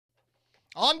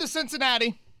On to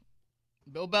Cincinnati.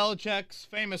 Bill Belichick's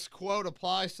famous quote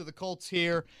applies to the Colts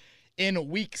here in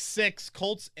Week 6.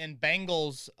 Colts and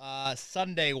Bengals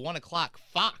Sunday, 1 o'clock.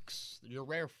 Fox, your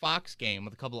rare Fox game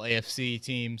with a couple of AFC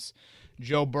teams.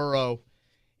 Joe Burrow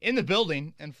in the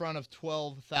building in front of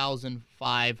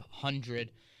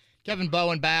 12,500. Kevin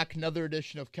Bowen back, another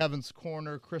edition of Kevin's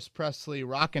Corner. Chris Presley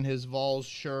rocking his Vols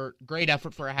shirt. Great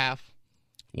effort for a half.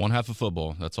 One half of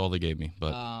football. That's all they gave me.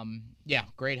 But yeah,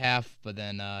 great half. But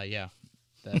then, that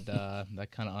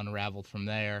kind of unraveled from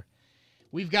there.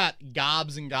 We've got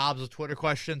gobs and gobs of Twitter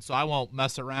questions, so I won't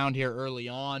mess around here early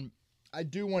on. I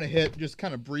do want to hit just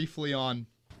kind of briefly on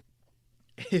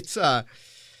it's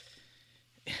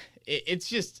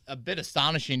just a bit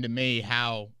astonishing to me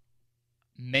how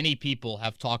many people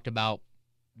have talked about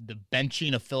the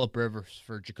benching of Phillip Rivers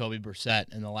for Jacoby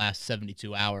Brissett in the last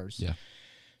 72 hours. Yeah.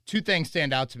 Two things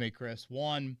stand out to me, Chris.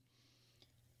 One,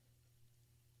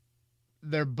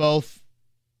 they're both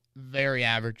very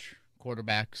average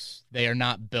quarterbacks. They are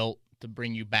not built to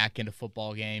bring you back into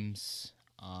football games.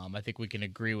 I think we can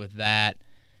agree with that.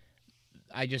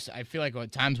 I feel like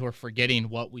at times we're forgetting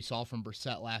what we saw from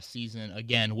Brissett last season,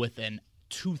 again, with an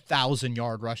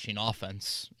 2,000-yard rushing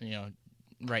offense.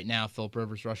 Right now, Phillip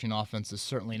Rivers' rushing offense is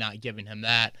certainly not giving him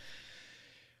that.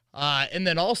 And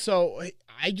then also,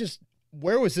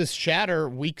 where was this chatter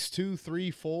weeks 2,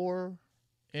 3, 4?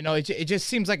 It just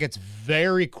seems like it's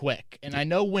very quick. And I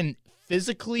know when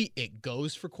physically it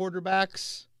goes for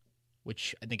quarterbacks,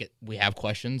 which I think we have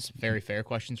questions, very fair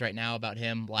questions right now about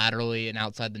him laterally and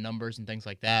outside the numbers and things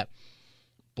like that.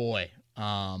 Boy,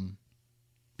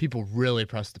 people really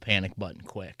press the panic button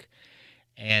quick.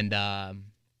 And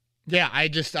yeah,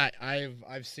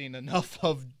 I've seen enough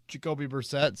of Jacoby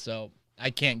Brissett, so I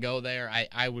can't go there.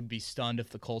 I would be stunned if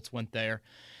the Colts went there.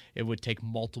 It would take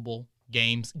multiple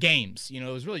games. It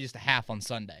was really just a half on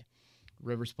Sunday.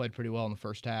 Rivers played pretty well in the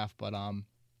first half, but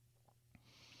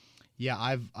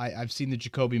yeah, I've seen the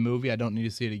Jacoby movie. I don't need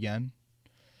to see it again.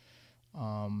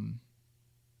 Are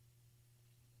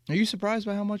you surprised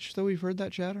by how much though we've heard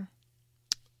that chatter?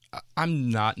 I'm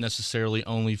not necessarily,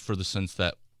 only for the sense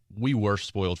that we were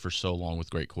spoiled for so long with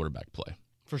great quarterback play.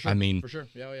 For sure. I mean, for sure.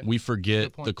 Yeah. We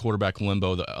forget the quarterback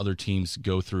limbo that other teams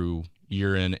go through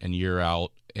year in and year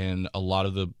out, and a lot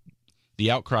of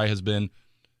the outcry has been,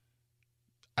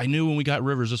 I knew when we got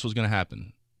Rivers this was going to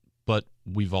happen, but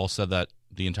we've all said that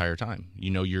the entire time.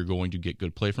 You're going to get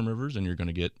good play from Rivers, and you're going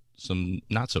to get some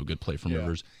not so good play from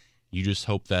Rivers. You just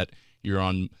hope that you're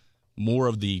on more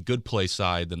of the good play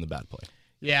side than the bad play.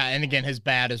 Yeah, and again, his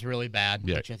bad is really bad,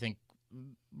 yeah. Which I think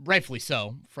rightfully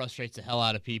so, frustrates the hell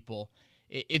out of people.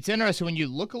 It's interesting when you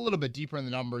look a little bit deeper in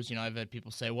the numbers. I've had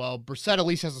people say, well, Brissett at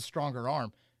least has a stronger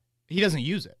arm. He doesn't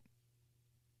use it.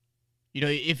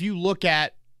 If you look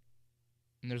at,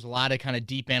 and there's a lot of kind of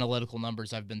deep analytical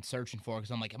numbers I've been searching for because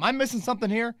I'm like, am I missing something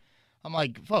here? I'm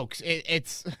like, folks,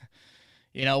 it's,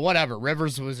 whatever.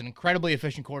 Rivers was an incredibly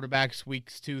efficient quarterback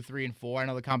weeks 2, 3, and 4. I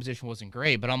know the competition wasn't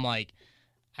great, but I'm like,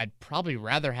 I'd probably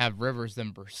rather have Rivers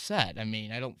than Brissett. I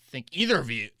mean, I don't think either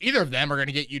of them are going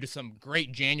to get you to some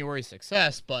great January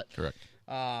success, but correct.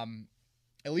 At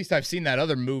least I've seen that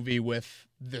other movie with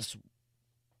this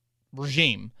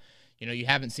regime. You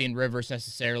haven't seen Rivers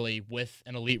necessarily with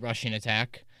an elite rushing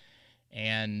attack,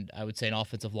 and I would say an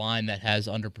offensive line that has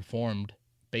underperformed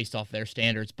based off their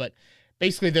standards. But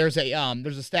basically, there's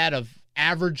a stat of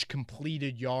average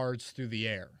completed yards through the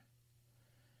air,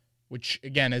 which,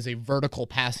 again, is a vertical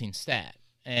passing stat.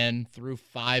 And through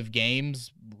 5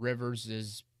 games, Rivers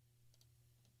is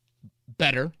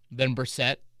better than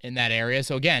Brissett in that area.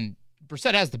 So, again,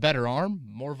 Brissett has the better arm,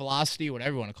 more velocity,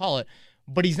 whatever you want to call it,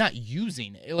 but he's not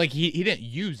using it. Like, he didn't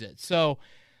use it. So,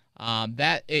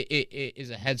 that it is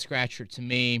a head-scratcher to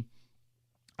me.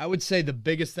 I would say the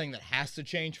biggest thing that has to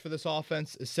change for this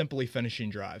offense is simply finishing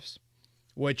drives,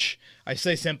 which I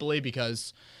say simply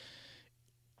because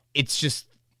it's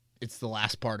the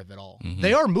last part of it all. Mm-hmm.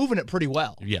 They are moving it pretty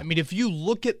well. Yeah. I mean, if you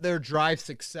look at their drive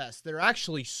success, they're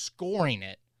actually scoring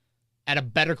it at a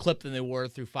better clip than they were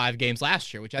through 5 games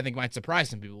last year, which I think might surprise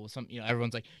some people.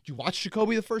 Everyone's like, did you watch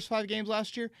Jacoby the first 5 games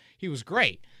last year? He was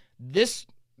great. This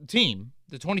team,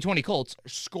 the 2020 Colts, are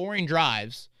scoring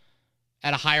drives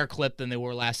at a higher clip than they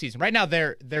were last season. Right now,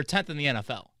 they're 10th in the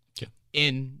NFL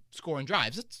in scoring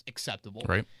drives. It's acceptable.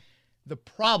 Right. The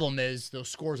problem is those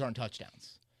scores aren't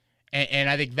touchdowns. And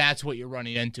I think that's what you're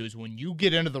running into is when you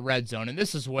get into the red zone, and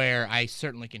this is where I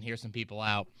certainly can hear some people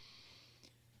out,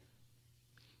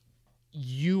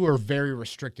 you are very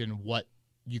restricted in what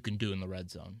you can do in the red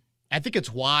zone. I think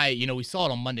it's why, we saw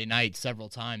it on Monday night several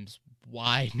times,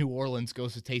 why New Orleans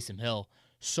goes to Taysom Hill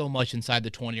so much inside the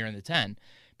 20 or in the 10.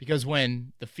 Because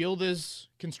when the field is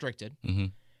constricted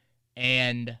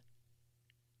and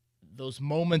those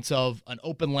moments of an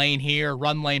open lane here,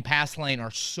 run lane, pass lane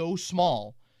are so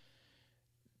small,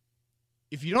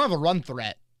 if you don't have a run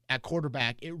threat at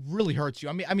quarterback, it really hurts you.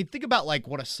 I mean, think about like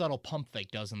what a subtle pump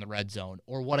fake does in the red zone,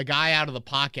 or what a guy out of the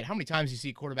pocket. How many times you see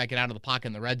a quarterback get out of the pocket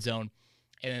in the red zone,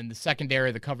 and then the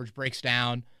secondary, the coverage breaks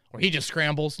down, or he just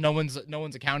scrambles. No one's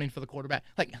accounting for the quarterback.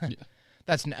 Like,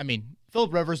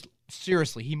 Phillip Rivers,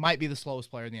 seriously, he might be the slowest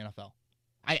player in the NFL.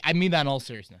 I mean that in all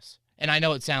seriousness. And I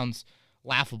know it sounds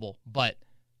laughable, but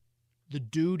the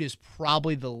dude is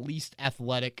probably the least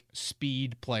athletic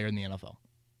speed player in the NFL.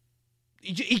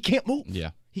 He can't move.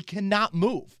 Yeah. He cannot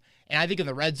move. And I think in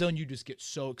the red zone, you just get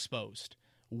so exposed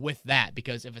with that,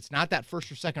 because if it's not that first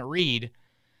or second read,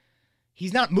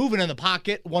 he's not moving in the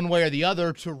pocket one way or the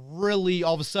other to really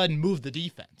all of a sudden move the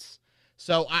defense.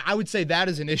 So I would say that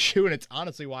is an issue, and it's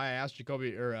honestly why I asked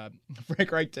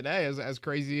Frank Reich today, as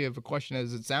crazy of a question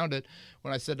as it sounded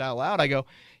when I said it out loud. I go,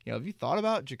 have you thought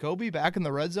about Jacoby back in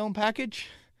the red zone package?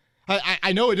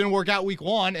 I know it didn't work out week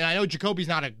 1, and I know Jacoby's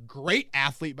not a great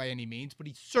athlete by any means, but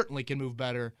he certainly can move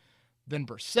better than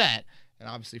Brissett. And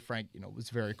obviously Frank, was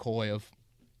very coy of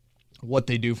what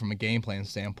they do from a game plan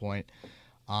standpoint.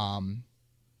 But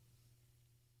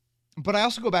I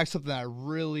also go back to something that I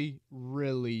really,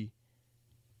 really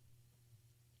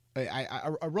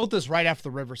I wrote this right after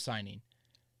the Rivers signing,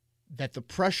 that the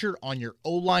pressure on your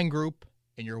O-line group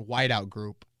and your wideout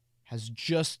group has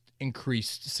just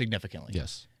increased significantly.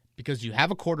 Yes. Because you have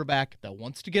a quarterback that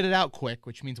wants to get it out quick,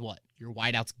 which means what? Your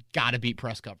wideout's got to beat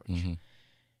press coverage. Mm-hmm.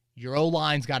 Your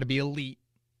O-line's got to be elite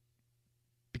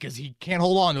because he can't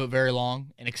hold on to it very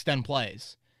long and extend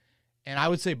plays. And I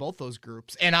would say both those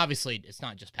groups, and obviously it's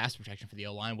not just pass protection for the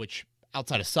O-line, which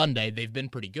outside of Sunday, they've been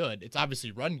pretty good. It's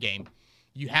obviously run game.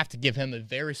 You have to give him a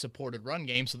very supported run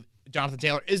game so Jonathan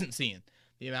Taylor isn't seeing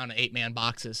the amount of 8-man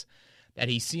boxes that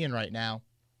he's seeing right now.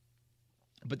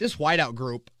 But this wideout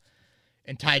group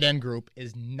and tight end group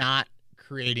is not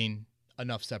creating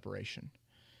enough separation.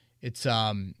 It's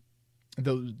the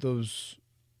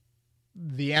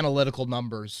analytical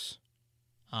numbers.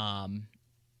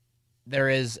 There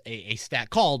is a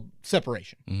stat called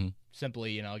separation. Mm-hmm.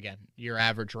 Simply, again, your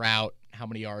average route, how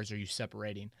many yards are you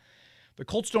separating? The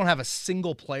Colts don't have a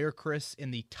single player, Chris,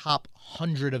 in the top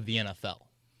 100 of the NFL.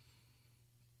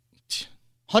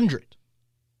 100.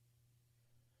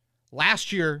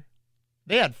 Last year,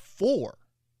 they had 4.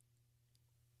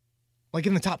 Like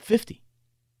in the top 50.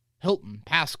 Hilton,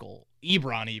 Pascal,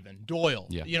 Ebron even, Doyle.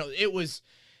 Yeah.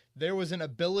 There was an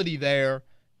ability there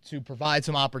to provide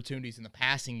some opportunities in the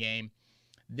passing game.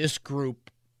 This group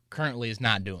currently is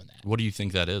not doing that. What do you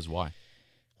think that is? Why?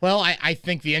 Well, I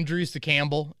think the injuries to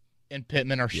Campbell and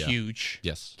Pittman are huge.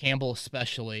 Yes. Campbell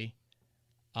especially.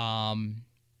 And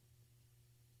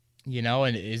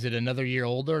is it another year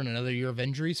older and another year of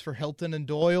injuries for Hilton and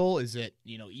Doyle? Is it,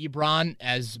 Ebron,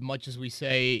 as much as we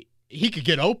say he could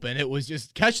get open, it was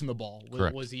just catching the ball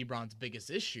was Ebron's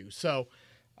biggest issue. So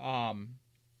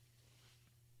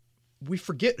we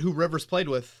forget who Rivers played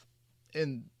with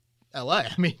in L.A.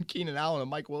 I mean, Keenan Allen and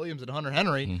Mike Williams and Hunter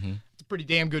Henry. Mm-hmm. It's a pretty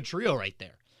damn good trio right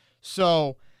there.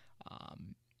 So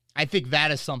I think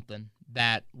that is something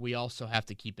that we also have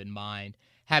to keep in mind.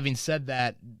 Having said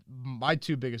that, my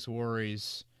 2 biggest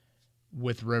worries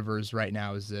with Rivers right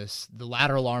now is this. The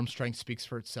lateral arm strength speaks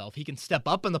for itself. He can step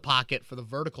up in the pocket for the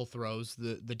vertical throws,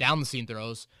 the down-the-seam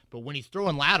throws, but when he's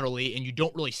throwing laterally and you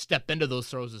don't really step into those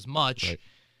throws as much, right.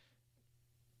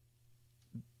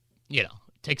 It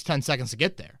takes 10 seconds to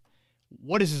get there.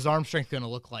 What is his arm strength going to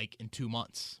look like in 2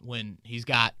 months when he's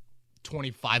got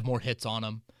 25 more hits on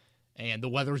him and the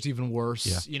weather's even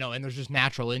worse, and there's just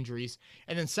natural injuries?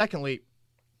 And then secondly,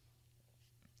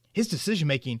 his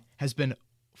decision-making has been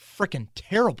freaking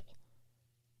terrible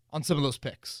on some of those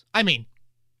picks. I mean,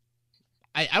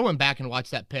 I went back and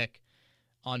watched that pick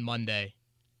on Monday,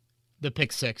 the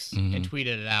pick 6, and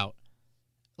tweeted it out.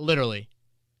 Literally,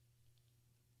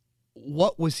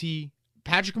 what was he?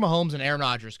 Patrick Mahomes and Aaron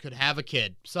Rodgers could have a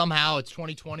kid. Somehow, it's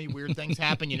 2020, weird things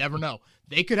happen, you never know.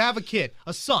 They could have a kid,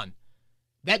 a son.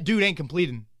 That dude ain't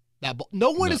completing that ball.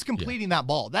 No one is completing that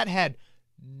ball. That had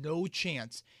no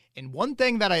chance. And one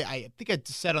thing that I think I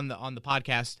said on the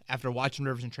podcast after watching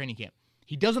Rivers in training camp,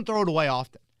 he doesn't throw it away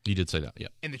often. He did say that, yeah.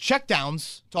 And the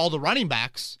checkdowns to all the running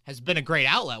backs has been a great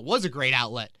outlet, was a great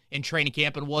outlet in training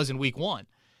camp and was in week 1.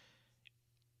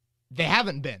 They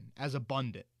haven't been as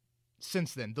abundant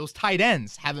since then. Those tight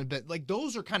ends haven't been, like,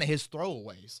 those are kind of his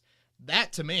throwaways.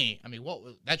 That, to me, I mean,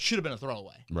 that should have been a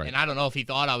throwaway. Right. And I don't know if he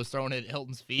thought I was throwing it at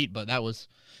Hilton's feet, but that was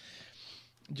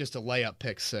just a layup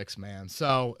pick 6, man.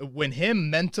 So when him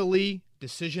mentally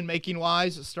decision-making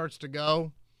wise it starts to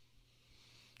go,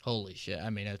 holy shit. I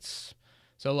mean, it's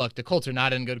 – so, look, the Colts are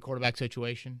not in a good quarterback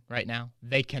situation right now.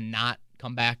 They cannot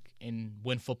come back and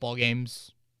win football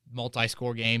games,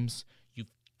 multi-score games.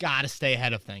 You've got to stay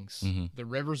ahead of things. Mm-hmm. The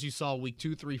Rivers you saw week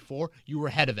 2, 3, 4, you were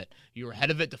ahead of it. You were ahead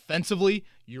of it defensively.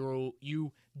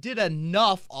 You did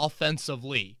enough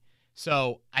offensively.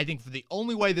 So I think for the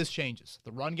only way this changes,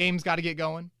 the run game's got to get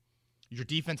going. Your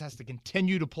defense has to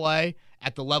continue to play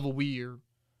at the level we've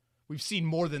seen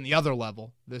more than the other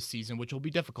level this season, which will be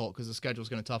difficult because the schedule is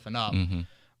going to toughen up. Mm-hmm.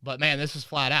 But, man, this is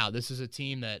flat out. This is a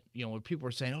team that, when people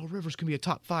are saying, oh, Rivers can be a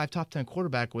top 5, top 10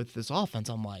 quarterback with this offense,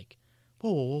 I'm like,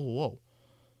 whoa.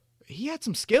 He had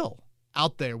some skill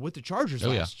out there with the Chargers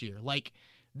last year. Like,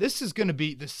 this is going to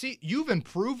be you've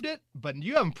improved it, but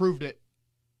you haven't improved it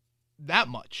that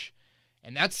much.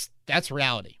 And that's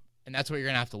reality. And that's what you're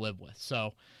going to have to live with.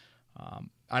 So,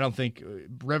 I don't think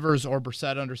Rivers or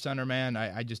Brissett under center, man,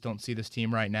 I just don't see this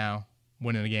team right now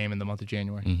winning a game in the month of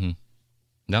January. Mm-hmm.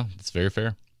 No, that's very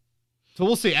fair. So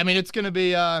we'll see. I mean, it's going to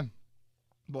be,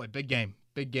 big game.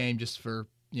 Big game just for,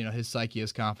 his psyche,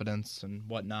 his confidence and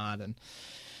whatnot. And,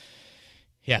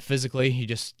 yeah, physically,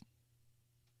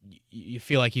 you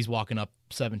feel like he's walking up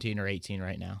 17 or 18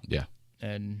 right now. Yeah.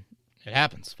 And it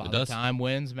happens. Father Time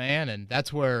wins, man. And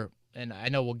that's where, and I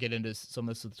know we'll get into some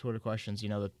of this with the Twitter questions,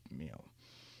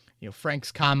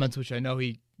 Frank's comments, which I know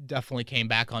he definitely came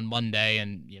back on Monday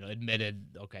and, admitted,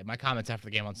 okay, my comments after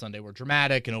the game on Sunday were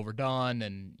dramatic and overdone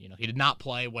and, he did not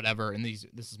play whatever. And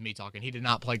this is me talking. He did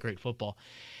not play great football.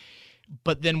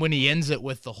 But then when he ends it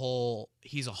with the whole,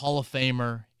 he's a Hall of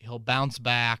Famer, he'll bounce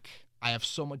back. I have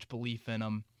so much belief in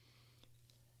him.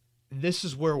 This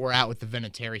is where we're at with the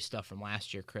Vinatieri stuff from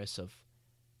last year, Chris, of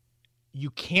you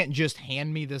can't just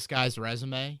hand me this guy's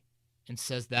resume and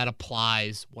says that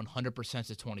applies 100%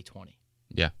 to 2020.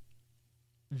 Yeah.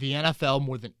 The NFL,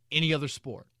 more than any other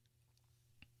sport,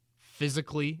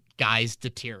 physically, guys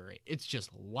deteriorate. It's just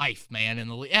life, man.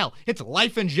 It's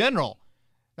life in general,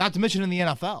 not to mention in the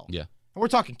NFL. Yeah. And we're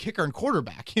talking kicker and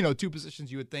quarterback, two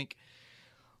positions you would think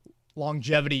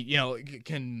longevity,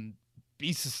 can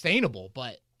be sustainable.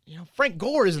 But, Frank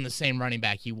Gore isn't the same running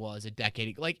back he was a decade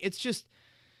ago. Like, it's just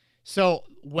 – so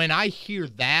when I hear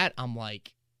that, I'm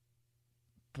like,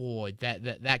 boy,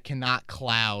 that cannot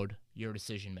cloud your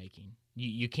decision-making.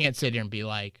 You can't sit here and be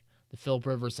like, the Philip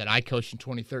Rivers that I coached in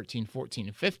 2013, 14,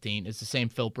 and 15 is the same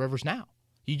Philip Rivers now.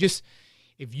 If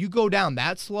you go down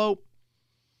that slope,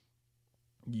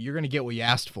 you're going to get what you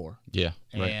asked for. Yeah,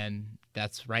 right. And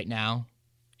that's right now.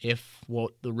 If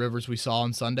what the Rivers we saw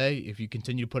on Sunday, if you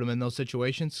continue to put them in those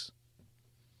situations,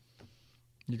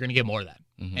 you're going to get more of that.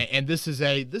 Mm-hmm. And this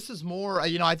is more,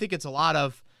 I think it's a lot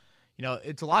of,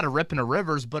 it's a lot of ripping of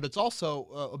Rivers, but it's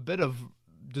also a bit of,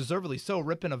 deservedly so,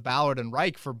 ripping of Ballard and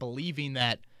Reich for believing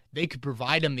that they could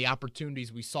provide him the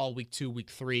opportunities we saw week 2, week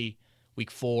 3,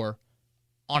 week 4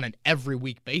 on an every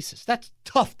week basis. That's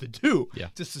tough to do,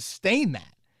 to sustain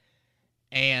that.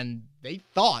 And they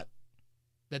thought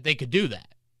that they could do that.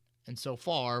 And so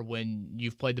far, when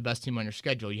you've played the best team on your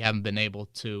schedule, you haven't been able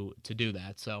to do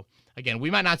that. So, again, we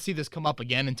might not see this come up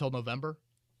again until November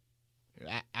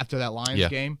after that Lions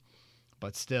game.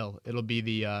 But still, it'll be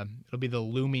the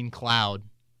looming cloud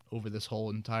over this whole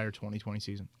entire 2020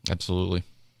 season. Absolutely.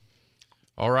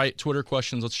 All right, Twitter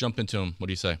questions. Let's jump into them. What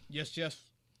do you say? Yes.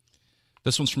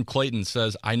 This one's from Clayton.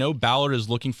 Says, I know Ballard is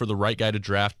looking for the right guy to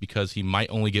draft because he might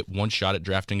only get one shot at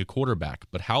drafting a quarterback,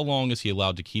 but how long is he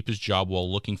allowed to keep his job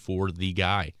while looking for the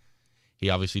guy? He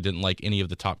obviously didn't like any of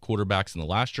the top quarterbacks in the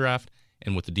last draft,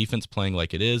 and with the defense playing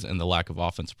like it is and the lack of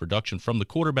offensive production from the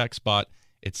quarterback spot,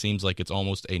 it seems like it's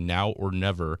almost a now or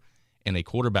never in a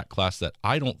quarterback class that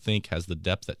I don't think has the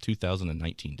depth that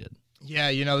 2019 did.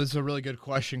 Yeah, this is a really good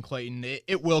question, Clayton.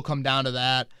 It will come down to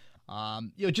that.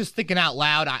 Just thinking out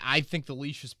loud, I think the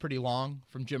leash is pretty long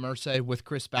from Jim Irsay with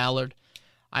Chris Ballard.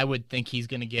 I would think he's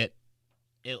going to get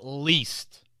at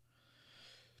least,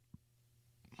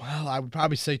 I would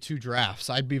probably say 2 drafts.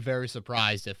 I'd be very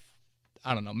surprised if,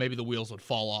 I don't know, maybe the wheels would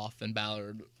fall off and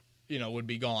Ballard, would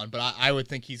be gone. But I would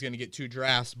think he's going to get 2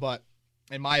 drafts. But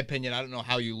in my opinion, I don't know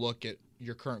how you look at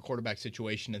your current quarterback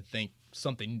situation and think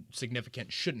something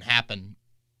significant shouldn't happen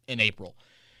in April.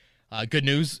 Good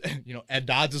news, Ed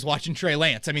Dodds is watching Trey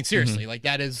Lance. I mean, seriously,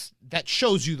 that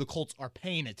shows you the Colts are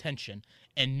paying attention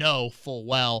and know full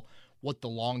well what the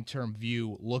long-term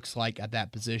view looks like at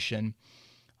that position.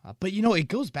 But, it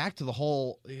goes back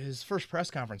to his first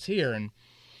press conference here, and,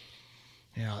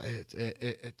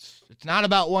 it's not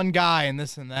about one guy and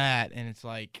this and that, and it's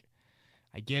like,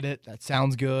 I get it, that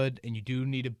sounds good, and you do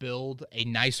need to build a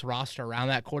nice roster around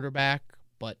that quarterback,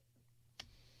 but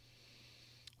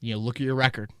look at your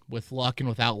record with luck and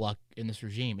without luck in this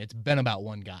regime. It's been about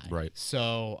one guy. Right.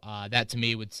 So that to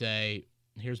me would say,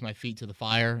 here's my feet to the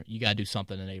fire. You got to do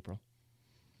something in April.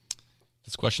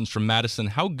 This question's from Madison.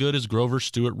 How good is Grover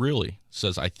Stewart really?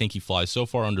 Says, I think he flies so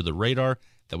far under the radar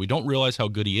that we don't realize how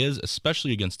good he is,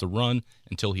 especially against the run,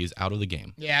 until he is out of the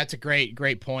game. Yeah, it's a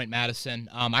great point, Madison.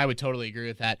 I would totally agree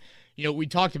with that. We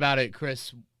talked about it,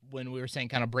 Chris, when we were saying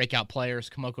kind of breakout players,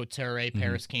 Kamoko Ture,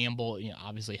 Paris Campbell,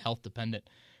 obviously health dependent.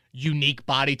 Unique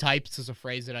body types is a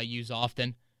phrase that I use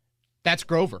often. That's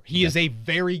Grover. He is a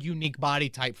very unique body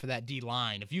type for that D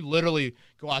line. If you literally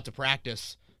go out to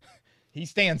practice, he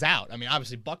stands out. I mean,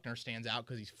 obviously Buckner stands out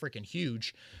because he's freaking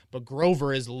huge, but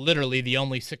Grover is literally the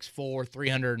only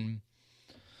 6'4",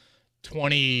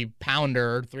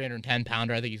 320-pounder,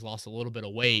 310-pounder. I think he's lost a little bit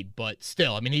of weight, but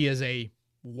still, I mean, he is a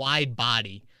wide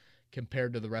body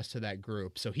compared to the rest of that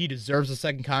group. So he deserves a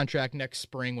second contract next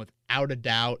spring without a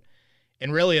doubt.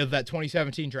 And really, of that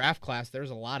 2017 draft class, there's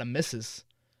a lot of misses,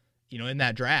 in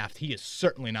that draft. He is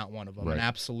certainly not one of them. Right. An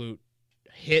absolute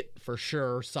hit for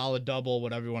sure, solid double,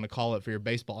 whatever you want to call it for your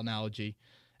baseball analogy,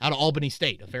 out of Albany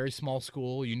State, a very small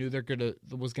school. You knew there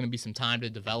was going to be some time to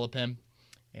develop him,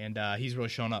 and he's really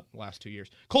shown up the last 2 years.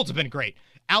 Colts have been great.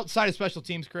 Outside of special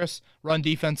teams, Chris, run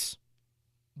defense,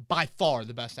 by far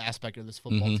the best aspect of this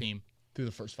football team through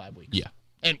the first 5 weeks. Yeah.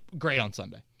 And great on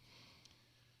Sunday.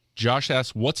 Josh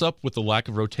asks, what's up with the lack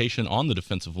of rotation on the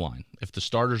defensive line? If the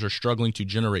starters are struggling to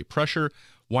generate pressure,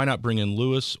 why not bring in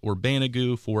Lewis or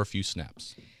Banagou for a few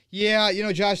snaps? Yeah,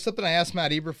 Josh, something I asked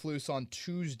Matt Eberflus on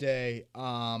Tuesday.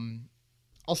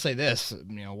 I'll say this,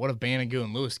 what have Banagou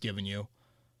and Lewis given you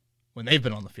when they've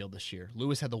been on the field this year?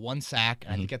 Lewis had the one sack,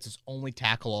 and I think that's his only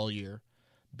tackle all year.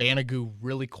 Banagou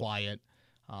really quiet.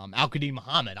 Al-Qadim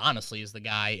Muhammad, honestly, is the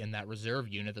guy in that reserve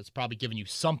unit that's probably given you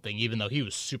something, even though he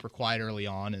was super quiet early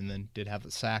on and then did have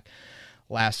the sack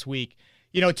last week.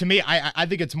 To me, I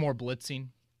think it's more blitzing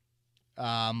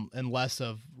and less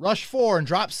of rush 4 and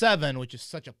drop 7, which is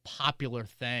such a popular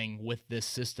thing with this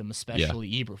system, especially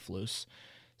Eberflus.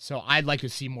 So I'd like to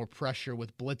see more pressure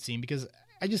with blitzing because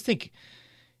I just think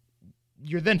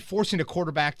you're then forcing a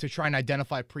quarterback to try and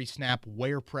identify pre-snap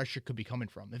where pressure could be coming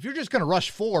from. If you're just going to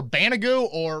rush 4, Banagou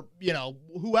or,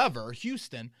 whoever,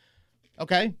 Houston,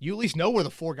 okay, you at least know where the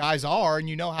 4 guys are and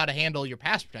you know how to handle your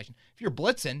pass protection. If you're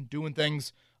blitzing, doing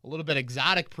things a little bit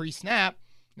exotic pre-snap,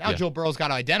 now Joe Burrow's got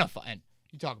to identify. And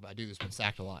you talk about a dude that's been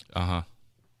sacked a lot.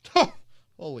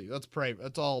 Holy, let's pray.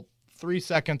 That's all 3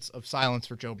 seconds of silence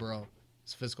for Joe Burrow.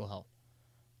 His physical health.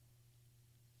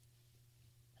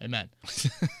 Amen.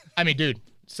 I mean, dude,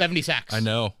 70 sacks. I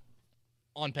know.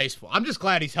 On pace for. I'm just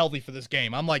glad he's healthy for this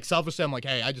game. I'm like, selfishly, I'm like,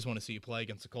 hey, I just want to see you play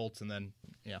against the Colts and then,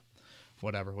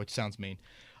 whatever, which sounds mean.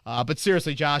 But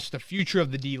seriously, Josh, the future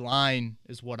of the D-line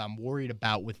is what I'm worried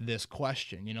about with this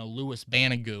question. Lewis,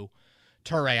 Banagou,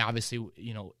 Ture, obviously,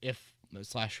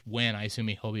 if/when, I assume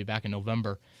he'll be back in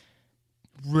November.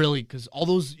 Really, because all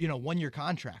those, 1-year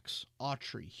contracts,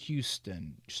 Autry,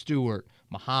 Houston, Stewart,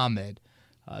 Muhammad,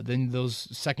 then those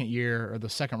second-year or the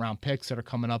second-round picks that are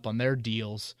coming up on their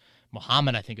deals.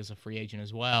 Muhammad, I think, is a free agent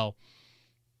as well.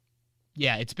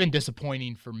 Yeah, it's been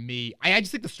disappointing for me. I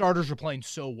just think the starters are playing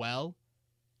so well,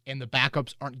 and the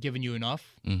backups aren't giving you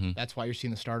enough. That's why you're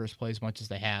seeing the starters play as much as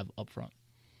they have up front.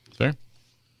 Fair.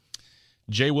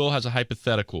 Jay Will has a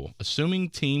hypothetical. Assuming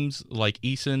the team likes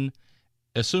Eason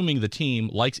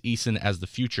as the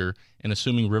future, and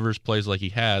assuming Rivers plays like he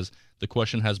has, the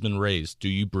question has been raised, do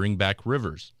you bring back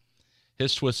Rivers?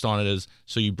 His twist on it is,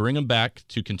 so you bring him back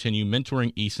to continue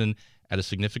mentoring Eason at a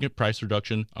significant price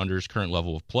reduction under his current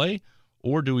level of play,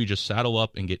 or do we just saddle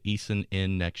up and get Eason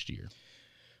in next year?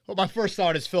 Well, my first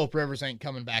thought is Philip Rivers ain't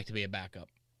coming back to be a backup.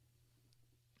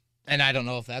 And I don't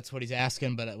know if that's what he's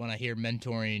asking, but when I hear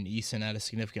mentoring Eason at a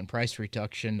significant price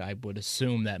reduction, I would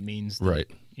assume that means that,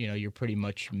 you're pretty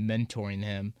much mentoring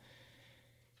him.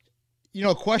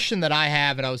 A question that I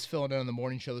have, and I was filling in on the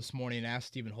morning show this morning and asked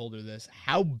Stephen Holder this,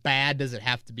 how bad does it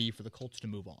have to be for the Colts to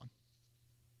move on?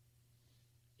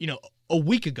 1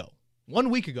 week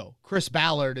ago, Chris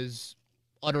Ballard is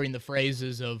uttering the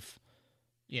phrases of,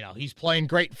 he's playing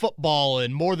great football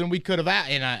and more than we could have,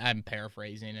 and I'm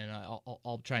paraphrasing, and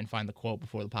I'll try and find the quote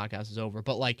before the podcast is over,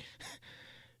 but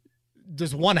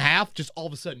does one half just all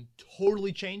of a sudden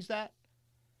totally change that?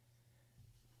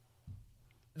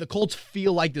 The Colts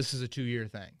feel like this is a 2-year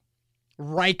thing.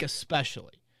 Reich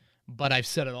especially. But I've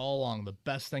said it all along. The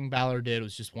best thing Ballard did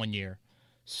was just 1 year.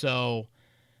 So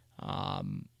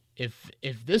if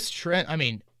this trend,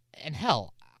 and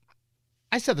hell,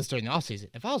 I said this during the offseason.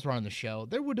 If I was running the show,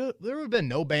 there would have been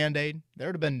no Band-Aid. There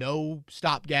would have been no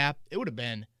stopgap. It would have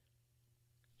been,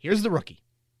 here's the rookie.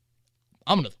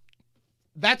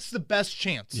 That's the best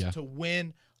chance to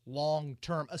win long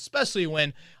term, especially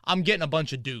when I'm getting a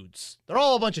bunch of dudes. They're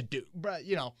all a bunch of dudes.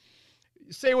 You know,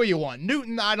 say what you want.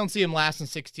 Newton, I don't see him lasting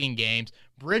 16 games.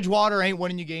 Bridgewater ain't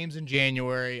winning you games in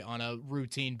January on a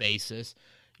routine basis.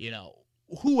 You know,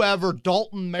 whoever,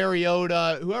 Dalton,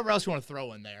 Mariota, whoever else you want to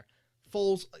throw in there.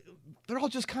 Foles, they're all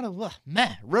just kind of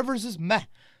meh. Rivers is meh.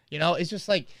 You know, it's just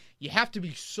like you have to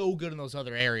be so good in those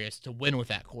other areas to win with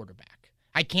that quarterback.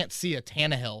 I can't see a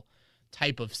Tannehill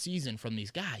type of season from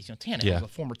these guys. You know, Tannehill's a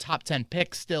former top 10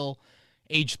 pick, still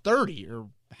age 30 or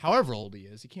however old he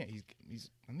is. He can't. He's.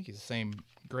 I think he's the same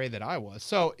grade that I was.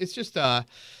 So it's just yeah.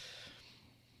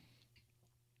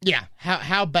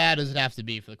 How bad does it have to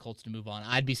be for the Colts to move on?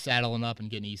 I'd be saddling up and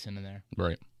getting Eason in there.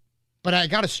 Right. But I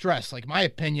got to stress, like, my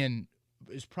opinion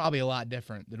is probably a lot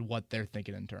different than what they're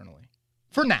thinking internally.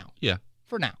 For now. Yeah.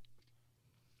 For now.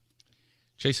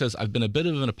 Chase says, I've been a bit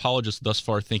of an apologist thus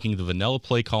far, thinking the vanilla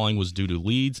play calling was due to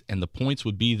leads and the points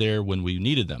would be there when we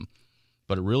needed them.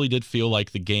 But it really did feel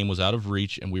like the game was out of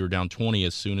reach and we were down 20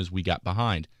 as soon as we got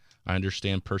behind. I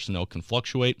understand personnel can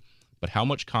fluctuate, but how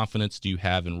much confidence do you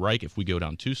have in Reich if we go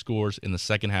down 2 scores in the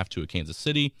second half to a Kansas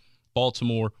City,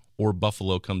 Baltimore, or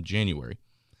Buffalo come January?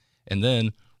 And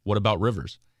then, what about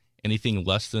Rivers? Anything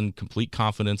less than complete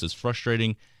confidence is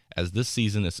frustrating, as this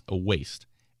season is a waste,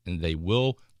 and they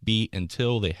will be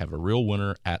until they have a real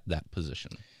winner at that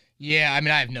position. Yeah, I mean,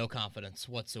 I have no confidence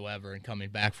whatsoever in coming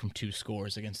back from 2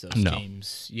 scores against those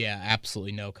teams. Yeah,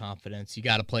 absolutely no confidence. You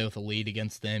got to play with a lead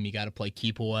against them. You got to play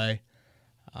keep away.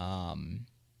 And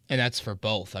that's for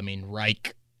both. I mean,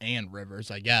 Reich and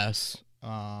Rivers, I guess.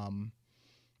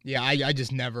 Yeah, I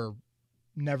just never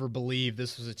believed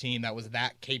this was a team that was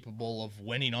that capable of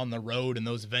winning on the road in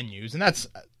those venues. And that's,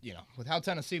 you know, with how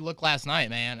Tennessee looked last night,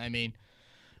 man, I mean,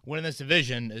 winning this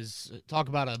division is, talk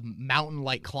about a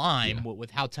mountain-like climb with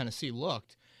how Tennessee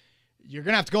looked. You're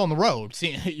going to have to go on the road.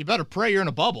 See, you better pray you're in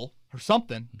a bubble or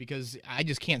something, because I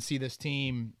just can't see this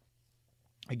team,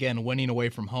 again, winning away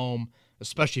from home,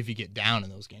 especially if you get down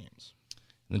in those games.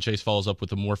 And then Chase follows up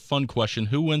with a more fun question.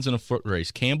 Who wins in a foot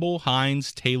race, Campbell,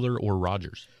 Hines, Taylor, or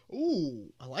Rodgers?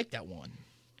 Ooh, I like that one.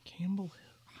 Campbell,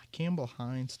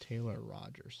 Hines, Taylor,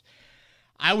 Rodgers.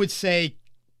 I would say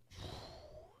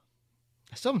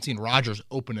I still haven't seen Rodgers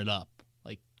open it up.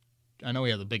 Like, I know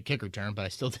he had the big kick return, but I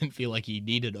still didn't feel like he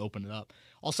needed to open it up.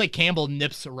 I'll say Campbell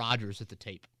nips Rodgers at the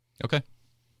tape. Okay.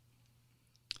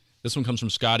 This one comes from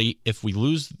Scotty. If we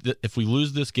lose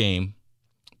this game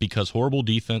because horrible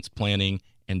defense planning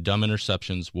and dumb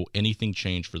interceptions, will anything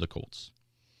change for the Colts?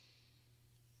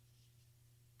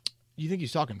 You think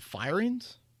he's talking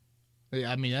firings?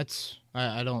 I mean, that's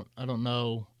I don't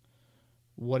know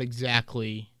what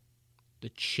exactly the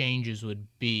changes would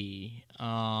be.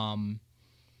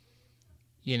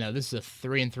 You know, this is a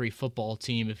 3-3 football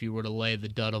team. If you were to lay the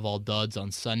dud of all duds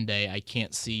on Sunday, I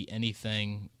can't see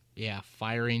anything. Yeah,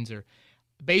 firings or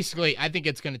basically, I think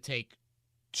it's going to take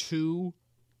 2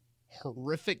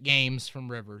 horrific games from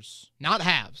Rivers, not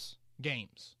halves,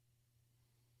 games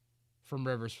from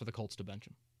Rivers for the Colts to bench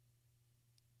him.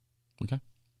 Okay.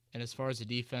 And as far as the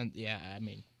defense, yeah, I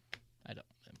mean,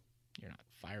 you're not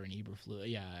firing Eberflus.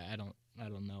 Yeah, I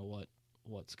don't know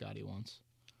what Scotty wants.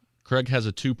 Craig has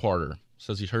a 2-parter.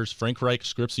 Says he hears Frank Reich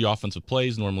scripts the offensive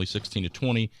plays, normally 16 to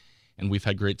 20, and we've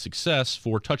had great success,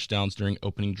 4 touchdowns during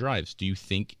opening drives. Do you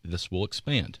think this will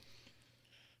expand?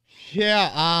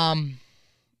 Yeah,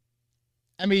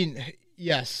 I mean,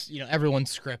 yes, you know, everyone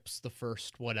scripts the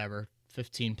first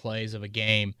 15 plays of a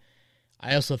game.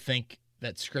 I also think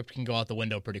that script can go out the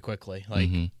window pretty quickly. Like,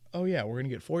 oh yeah, we're gonna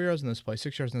get 4 yards in this play,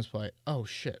 6 yards in this play. Oh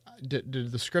shit,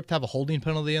 did the script have a holding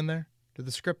penalty in there? Did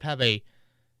the script have a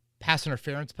pass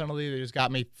interference penalty that just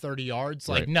got me 30 yards?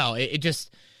 Like, no, it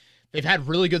just, they've had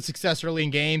really good success early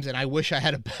in games, and I wish I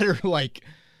had a better,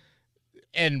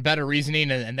 better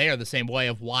reasoning, and they are the same way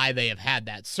of why they have had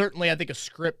that. Certainly, I think a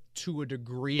script, to a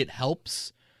degree, it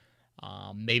helps.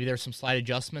 Maybe there's some slight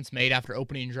adjustments made after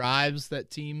opening drives that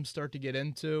teams start to get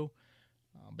into.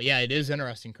 But yeah, it is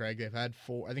interesting, Craig. They've had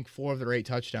 4 of their 8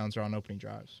 touchdowns are on opening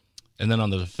drives. And then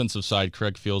on the defensive side,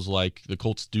 Craig feels like the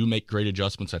Colts do make great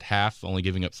adjustments at half, only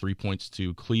giving up 3 points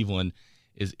to Cleveland.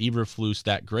 Is Eberflus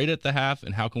that great at the half,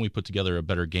 and how can we put together a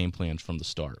better game plan from the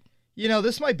start? You know,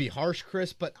 this might be harsh,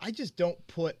 Chris, but I just don't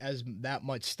put that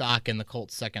much stock in the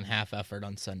Colts' second half effort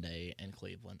on Sunday in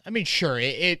Cleveland. I mean, sure,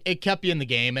 it kept you in the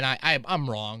game, and I'm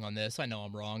wrong on this. I know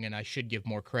I'm wrong, and I should give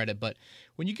more credit. But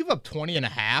when you give up 20 and a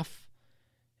half,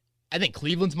 I think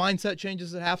Cleveland's mindset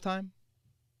changes at halftime.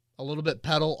 A little bit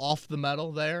pedal off the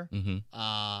metal there.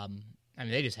 I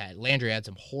mean, Landry had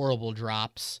some horrible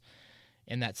drops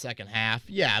in that second half.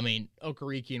 Yeah, I mean,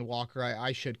 Okereke and Walker,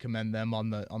 I should commend them on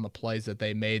the plays that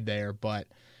they made there, but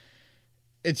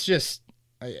it's just,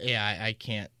 I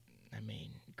can't. I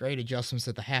mean, great adjustments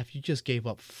at the half. You just gave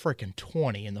up frickin'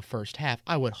 20 in the first half.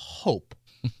 I would hope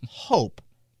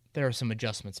there are some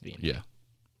adjustments being made. Yeah.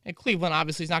 And Cleveland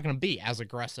obviously is not going to be as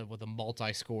aggressive with a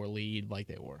multi-score lead like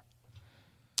they were.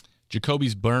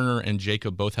 Jacoby's Burner and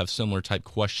Jacob both have similar type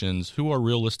questions. Who are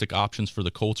realistic options for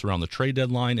the Colts around the trade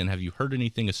deadline, and have you heard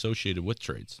anything associated with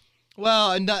trades?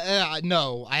 Well,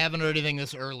 no, I haven't heard anything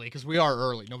this early because we are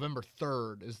early. November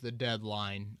 3rd is the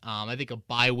deadline. I think a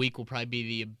bye week will probably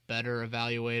be the better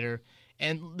evaluator.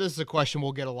 And this is a question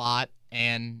we'll get a lot,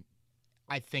 and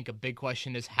I think a big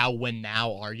question is how, when,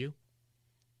 now are you?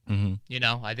 Mm-hmm. You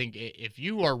know, I think if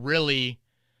you are really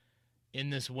in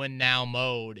this win now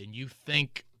mode and you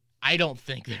think, I don't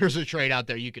think there's a trade out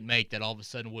there you can make that all of a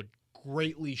sudden would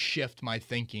greatly shift my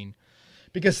thinking.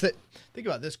 Because think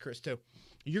about this, Chris, too.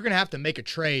 You're going to have to make a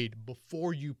trade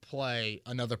before you play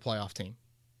another playoff team.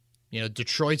 You know,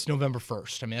 Detroit's November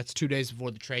 1st. I mean, that's 2 days before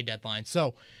the trade deadline.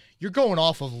 So you're going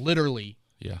off of literally.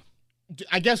 Yeah.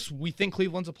 I guess we think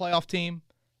Cleveland's a playoff team.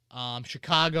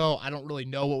 Chicago, I don't really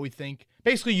know what we think.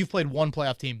 Basically, you've played one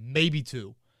playoff team, maybe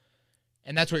two.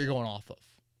 And that's what you're going off of.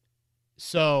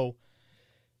 So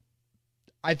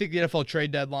I think the NFL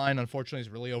trade deadline, unfortunately, is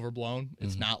really overblown.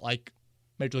 It's not like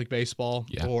Major League Baseball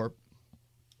or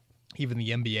even the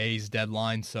NBA's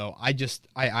deadline. So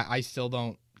I still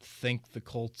don't think the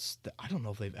Colts, I don't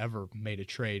know if they've ever made a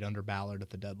trade under Ballard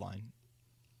at the deadline.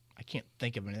 I can't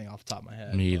think of anything off the top of my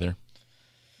head. Me either.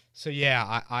 So,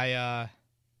 yeah, I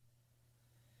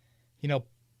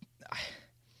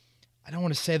don't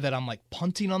want to say that I'm, like,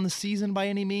 punting on the season by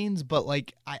any means, but,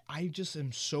 like, I just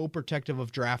am so protective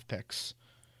of draft picks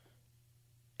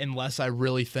unless I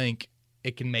really think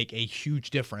it can make a huge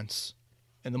difference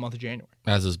in the month of January.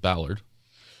 As is Ballard.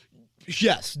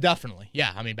 Yes, definitely.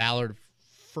 Yeah, I mean, Ballard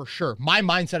for sure. My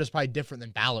mindset is probably different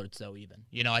than Ballard's, though, even.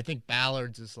 You know, I think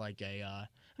Ballard's is like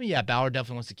Ballard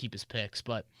definitely wants to keep his picks,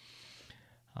 but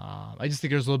I just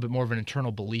think there's a little bit more of an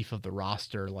internal belief of the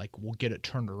roster, like, we'll get it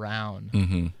turned around.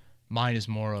 Mm-hmm. Mine is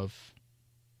more of,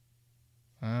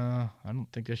 I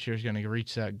don't think this year's going to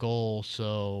reach that goal,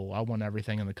 so I want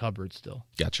everything in the cupboard still.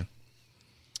 Gotcha.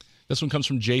 This one comes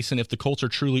from Jason. If the Colts are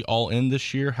truly all in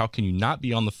this year, how can you not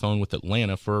be on the phone with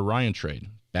Atlanta for a Ryan trade?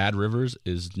 Bad Rivers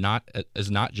is not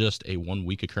just a 1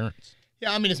 week occurrence.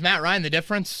 Yeah, I mean, is Matt Ryan the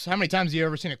difference? How many times have you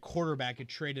ever seen a quarterback get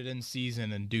traded in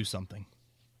season and do something?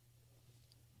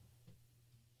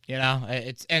 You know,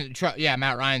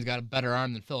 Matt Ryan's got a better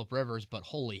arm than Phillip Rivers, but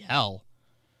holy hell.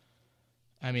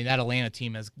 I mean, that Atlanta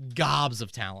team has gobs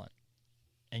of talent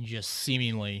and just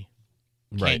seemingly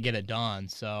can't get it done.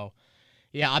 So,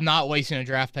 yeah, I'm not wasting a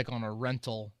draft pick on a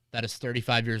rental that is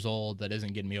 35 years old that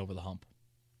isn't getting me over the hump.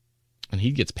 And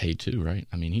he gets paid too, right?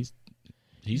 I mean, he's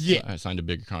signed a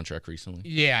bigger contract recently.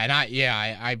 Yeah, and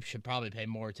I should probably pay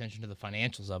more attention to the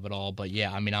financials of it all. But,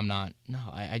 yeah, I mean,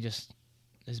 I just –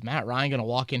 is Matt Ryan going to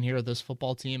walk in here with this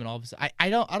football team and all of a sudden I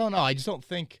don't know. I just don't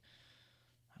think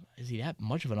 – is he that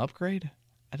much of an upgrade?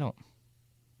 I don't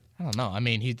know. I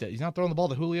mean, he's not throwing the ball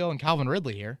to Julio and Calvin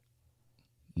Ridley here.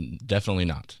 Definitely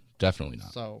not. Definitely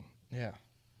not. So, yeah.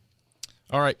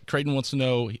 All right. Creighton wants to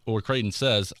know, or Creighton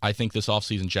says, I think this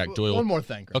offseason Jack Doyle. One more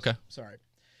thing, Chris. Okay. Sorry.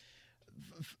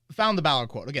 Found the Ballard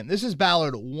quote. Again, this is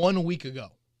Ballard 1 week ago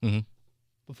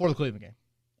before the Cleveland game.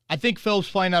 I think Phillips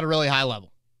playing at a really high level. ...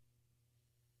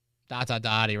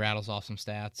 He rattles off some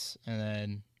stats. And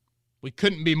then we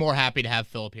couldn't be more happy to have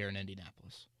Phillip here in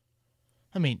Indianapolis.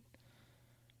 I mean,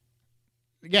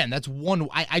 again, that's one.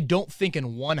 I don't think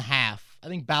in one half. I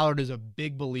think Ballard is a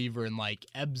big believer in, like,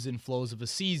 ebbs and flows of a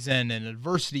season and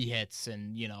adversity hits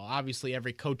and, you know, obviously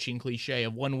every coaching cliche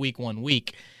of 1 week, 1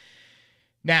 week.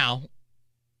 Now,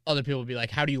 other people would be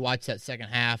like, how do you watch that second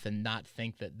half and not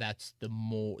think that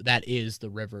that is the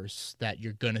Rivers that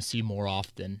you're going to see more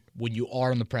often when you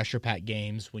are in the pressure pack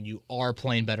games, when you are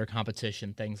playing better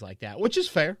competition, things like that, which is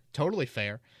fair, totally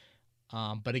fair.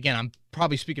 But again, I'm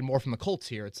probably speaking more from the Colts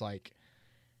here. It's like,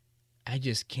 I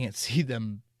just can't see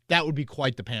them. That would be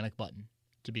quite the panic button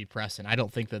to be pressing. I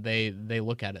don't think that they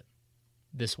look at it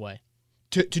this way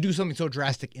to do something so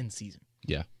drastic in season.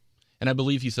 Yeah. And I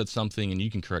believe he said something, and you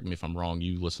can correct me if I'm wrong.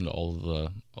 You listen to all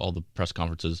the press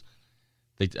conferences.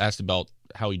 They asked about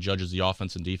how he judges the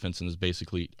offense and defense, and is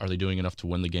basically, are they doing enough to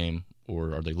win the game,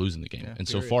 or are they losing the game? Yeah, and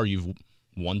so far, you've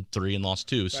won 3 and lost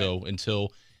 2. Right. So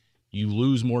until you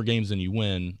lose more games than you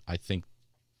win, I think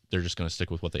they're just going to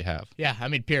stick with what they have. Yeah, I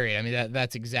mean, period. I mean,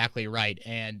 that's exactly right.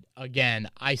 And again,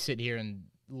 I sit here and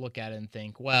look at it and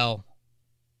think, well,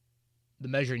 the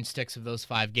measuring sticks of those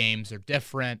 5 games are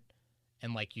different.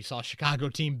 And like you saw a Chicago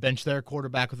team bench their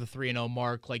quarterback with a 3-0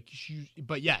 mark.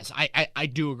 But yes, I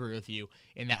do agree with you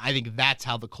in that I think that's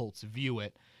how the Colts view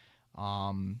it.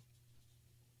 But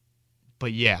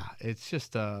yeah, it's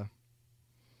just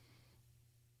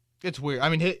it's weird. I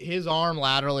mean, his arm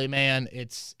laterally, man,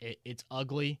 it's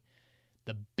ugly.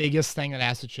 The biggest thing that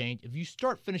has to change, if you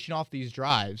start finishing off these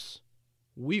drives,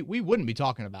 we wouldn't be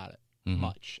talking about it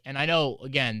much. And I know,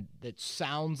 again, it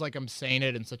sounds like I'm saying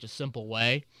it in such a simple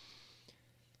way.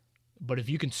 But if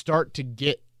you can start to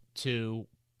get to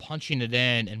punching it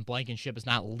in and Blankenship is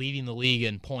not leading the league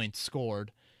in points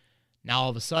scored, now all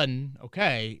of a sudden,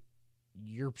 okay,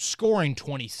 you're scoring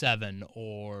 27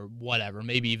 or whatever,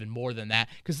 maybe even more than that,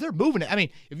 because they're moving it. I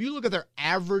mean, if you look at their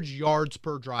average yards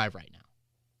per drive right now,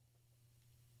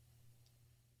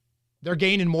 they're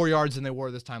gaining more yards than they were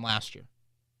this time last year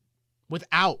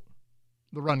without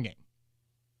the run game.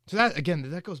 So that, again,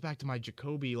 that goes back to my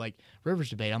Jacoby,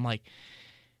 Rivers debate. I'm like,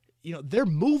 they're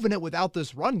moving it without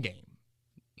this run game.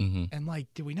 Mm-hmm. And,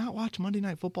 did we not watch Monday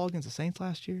Night Football against the Saints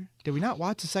last year? Did we not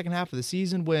watch the second half of the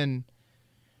season when –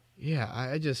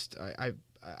 yeah,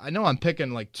 I know I'm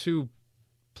picking, 2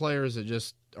 players that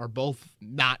just are both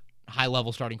not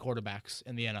high-level starting quarterbacks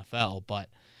in the NFL, but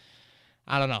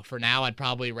I don't know. For now, I'd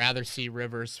probably rather see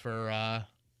Rivers for a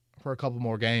couple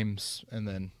more games, and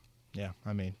then, yeah,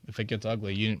 I mean, if it gets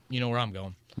ugly, you know where I'm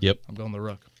going. Yep. I'm going the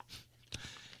Rook.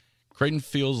 Creighton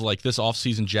feels like this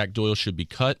offseason Jack Doyle should be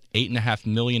cut. $8.5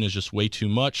 million is just way too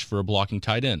much for a blocking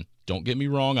tight end. Don't get me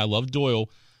wrong, I love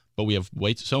Doyle, but we have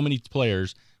so many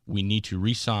players we need to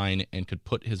re-sign and could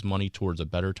put his money towards a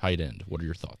better tight end. What are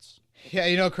your thoughts?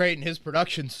 Yeah, Creighton, his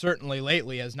production certainly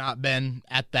lately has not been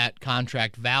at that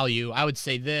contract value. I would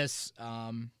say this,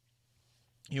 when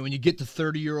you get to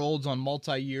 30-year-olds on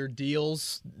multi-year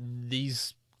deals,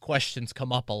 these questions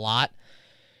come up a lot.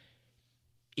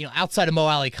 Outside of Mo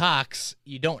Alley-Cox,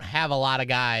 you don't have a lot of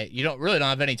you don't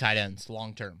have any tight ends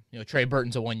long-term. Trey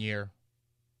Burton's a 1-year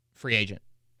free agent.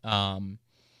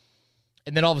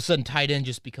 And then all of a sudden, tight end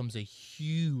just becomes a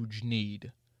huge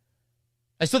need.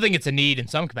 I still think it's a need in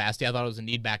some capacity. I thought it was a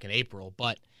need back in April.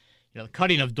 But, the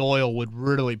cutting of Doyle would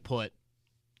really put,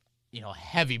 a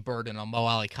heavy burden on Mo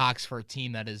Alley-Cox for a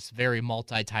team that is very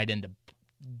multi-tight end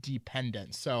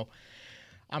dependent. So,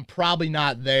 I'm probably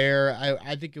not there.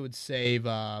 I think it would save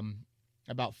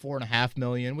about $4.5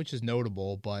 million, which is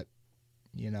notable, but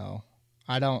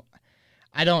I don't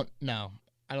know.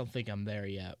 I don't think I'm there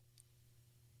yet.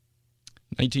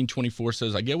 1924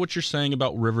 says, I get what you're saying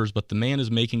about Rivers, but the man is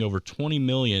making over $20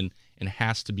 million and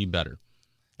has to be better.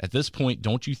 At this point,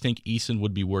 don't you think Eason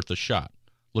would be worth a shot?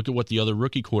 Look at what the other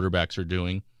rookie quarterbacks are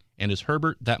doing, and is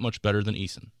Herbert that much better than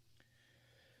Eason?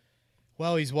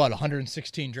 Well, he's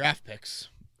 116 draft picks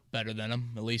better than him.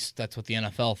 At least that's what the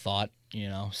NFL thought.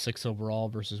 6 overall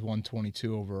versus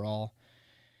 122 overall.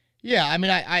 Yeah, I mean,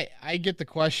 I get the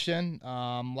question.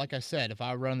 Like I said, if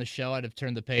I were running the show, I'd have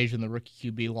turned the page on the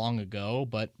rookie QB long ago,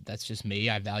 but that's just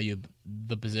me. I value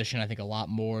the position, I think, a lot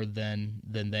more than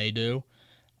they do.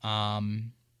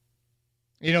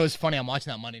 It's funny. I'm watching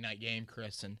that Monday night game,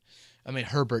 Chris, and, I mean,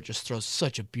 Herbert just throws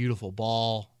such a beautiful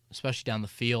ball, especially down the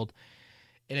field.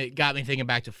 And it got me thinking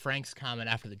back to Frank's comment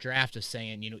after the draft of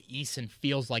saying, Eason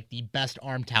feels like the best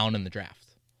arm talent in the draft.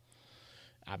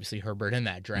 Obviously, Herbert in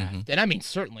that draft. Mm-hmm. And, I mean,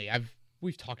 certainly,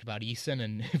 we've talked about Eason,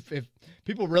 and if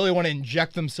people really want to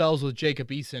inject themselves with Jacob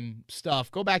Eason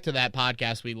stuff, go back to that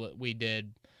podcast we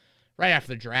did right after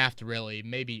the draft, really,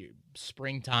 maybe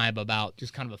springtime, about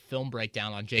just kind of a film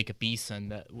breakdown on Jacob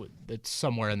Eason that's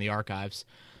somewhere in the archives.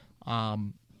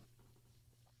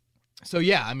 So,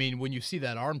 yeah, I mean, when you see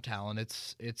that arm talent,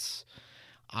 it's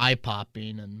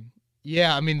eye-popping. And,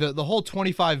 yeah, I mean, the whole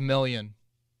 $25 million,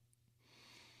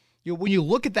 when you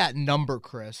look at that number,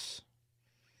 Chris,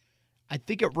 I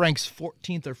think it ranks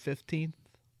 14th or 15th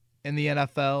in the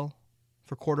NFL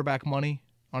for quarterback money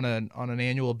on an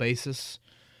annual basis.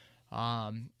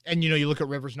 And, you look at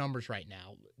Rivers' numbers right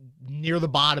now, near the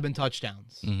bottom in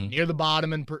touchdowns, near the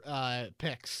bottom in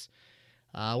picks.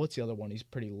 What's the other one? He's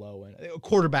pretty low in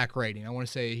quarterback rating. I want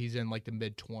to say he's in the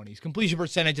mid-20s. Completion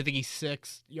percentage, I think he's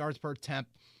 6th. Yards per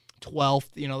attempt,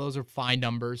 12th. Those are fine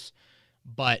numbers.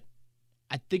 But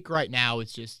I think right now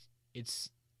it's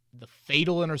the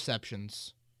fatal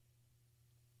interceptions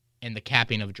and the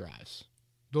capping of drives.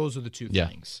 Those are the two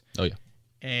things. Oh, yeah.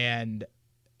 And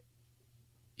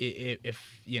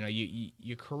if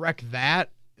you correct that,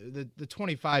 the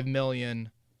 $25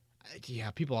 million,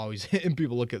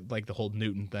 people look at the whole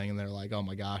Newton thing and they're like, oh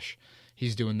my gosh,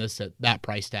 he's doing this at that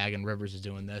price tag and Rivers is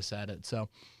doing this at it. So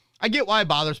I get why it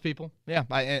bothers people. Yeah,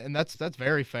 and that's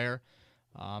very fair.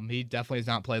 He definitely has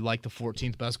not played like the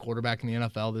 14th best quarterback in the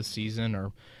NFL this season,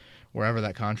 or wherever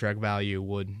that contract value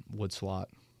would slot.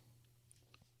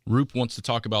 Roop wants to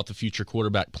talk about the future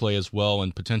quarterback play as well,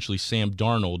 and potentially Sam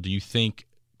Darnold. Do you think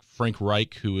Frank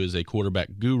Reich, who is a quarterback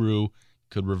guru,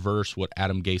 could reverse what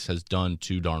Adam Gase has done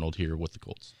to Darnold here with the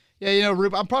Colts? Yeah,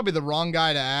 Roop, I'm probably the wrong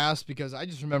guy to ask because I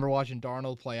just remember watching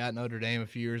Darnold play at Notre Dame a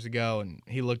few years ago, and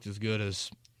he looked as good as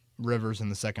Rivers in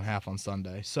the second half on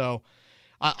Sunday. So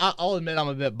I'll admit I'm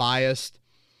a bit biased.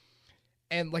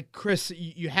 And like Chris,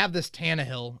 you have this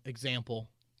Tannehill example,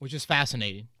 which is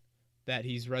fascinating, that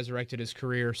he's resurrected his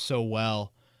career so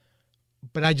well.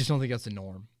 But I just don't think that's the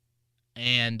norm.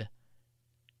 And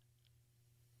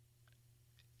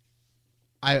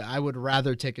I would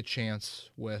rather take a chance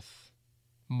with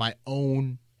my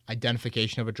own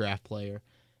identification of a draft player,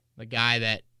 the guy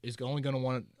that is only going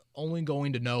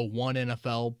to know one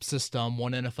NFL system,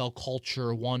 one NFL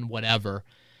culture, one whatever.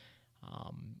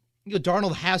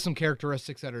 Darnold has some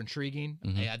characteristics that are intriguing.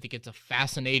 Mm-hmm. I think it's a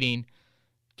fascinating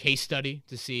case study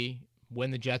to see when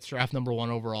the Jets draft number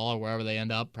 1 overall or wherever they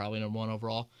end up, probably number 1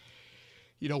 overall.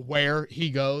 Where he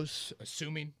goes,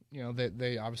 assuming that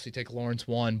they obviously take Lawrence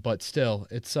 1, but still,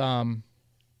 it's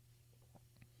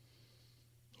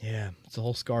it's a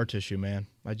whole scar tissue, man.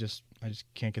 I just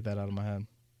can't get that out of my head.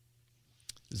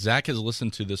 Zach has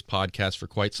listened to this podcast for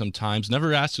quite some time.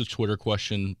 Never asked his Twitter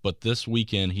question, but this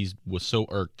weekend he was so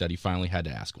irked that he finally had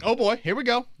to ask one. Oh, boy. Here we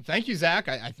go. Thank you, Zach.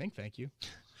 I think thank you.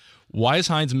 Why is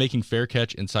Hines making fair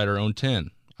catch inside our own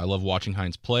 10? I love watching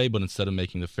Hines play, but instead of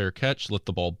making the fair catch, let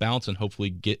the ball bounce and hopefully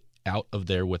get out of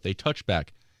there with a touchback.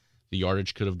 The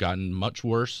yardage could have gotten much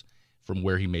worse from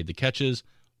where he made the catches.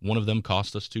 One of them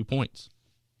cost us 2 points.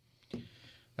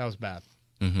 That was bad.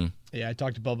 Mm-hmm. Yeah, I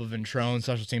talked to Bubba Ventrone,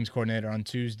 special teams coordinator, on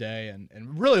Tuesday, and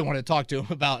really wanted to talk to him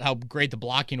about how great the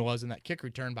blocking was in that kick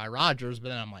return by Rodgers, but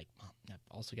then I'm like, I've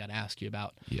also got to ask you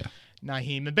about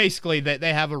Nyheim. And basically,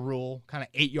 they have a rule, kind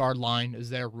of 8-yard line is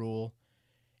their rule,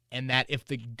 and that if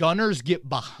the gunners get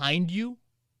behind you,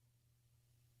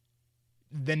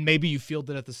 then maybe you field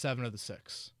it at the 7 or the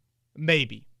 6.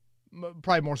 Maybe.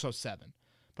 Probably more so 7.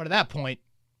 But at that point,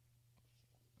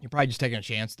 you're probably just taking a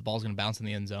chance. The ball's going to bounce in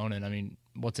the end zone. And, I mean,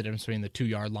 what's the difference between the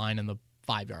 2-yard line and the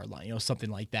 5-yard line? Something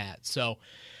like that. So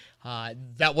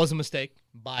that was a mistake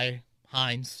by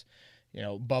Hines.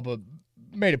 Bubba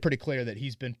made it pretty clear that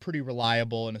he's been pretty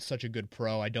reliable and is such a good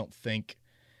pro. I don't think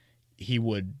he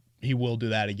will do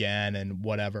that again and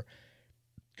whatever.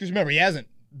 Because remember, he hasn't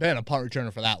been a punt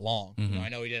returner for that long. Mm-hmm. I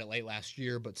know he did it late last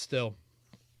year, but still,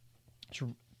 it's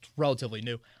relatively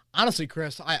new. Honestly,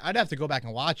 Chris, I'd have to go back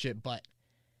and watch it, but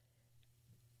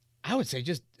I would say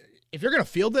just if you're going to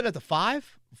field it at the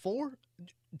 5, 4,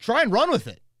 try and run with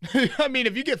it. I mean,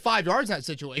 if you get 5 yards in that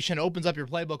situation, it opens up your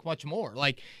playbook much more.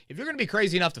 Like, if you're going to be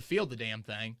crazy enough to field the damn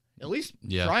thing, at least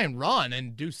try and run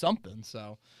and do something.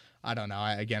 So, I don't know.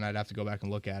 I'd have to go back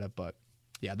and look at it. But,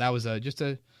 yeah, that was just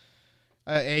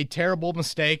a terrible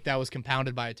mistake that was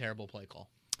compounded by a terrible play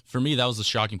call. For me, that was the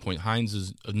shocking point. Hines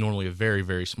is normally a very,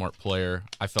 very smart player.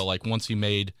 I felt like once he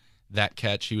made that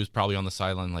catch, he was probably on the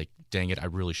sideline like, dang it, I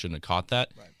really shouldn't have caught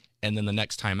that. Right. And then the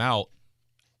next time out,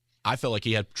 I felt like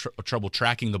he had trouble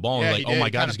tracking the ball. Yeah, Like, oh my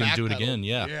God, he's going to do it again.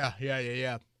 Yeah.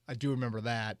 I do remember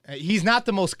that. He's not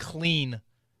the most clean.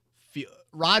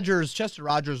 Chester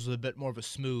Rogers was a bit more of a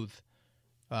smooth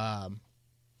punt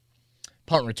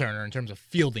returner in terms of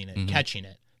fielding it, catching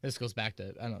it. This goes back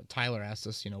to, I don't know, Tyler asked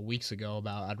us, weeks ago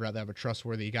about I'd rather have a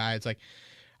trustworthy guy. It's like,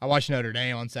 I watched Notre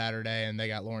Dame on Saturday, and they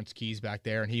got Lawrence Keys back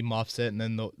there, and he muffs it,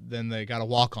 and then they got a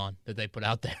walk-on that they put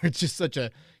out there. It's just such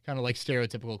a kind of like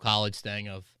stereotypical college thing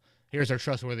of, here's our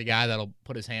trustworthy guy that'll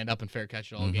put his hand up and fair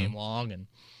catch it all game long, and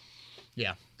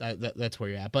yeah, that's where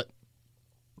you're at. But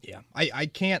yeah, I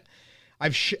can't.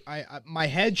 My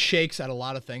head shakes at a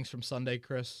lot of things from Sunday,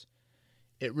 Chris.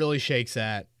 It really shakes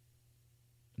at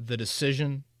the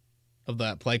decision of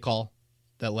that play call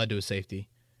that led to a safety,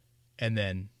 and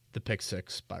then the pick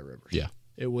 6 by Rivers. Yeah.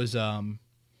 It was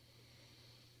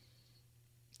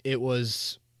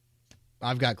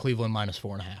I've got Cleveland minus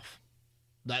 4.5.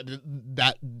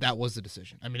 That was the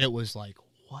decision. I mean, it was like,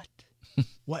 what?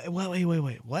 Wait,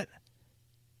 what?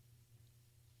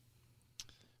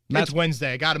 It's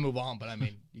Wednesday. I got to move on, but I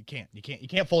mean, you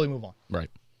can't fully move on.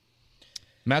 Right.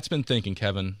 Matt's been thinking,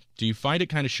 Kevin, do you find it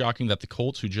kind of shocking that the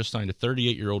Colts, who just signed a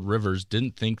 38-year-old Rivers,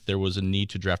 didn't think there was a need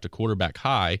to draft a quarterback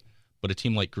high, but a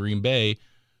team like Green Bay,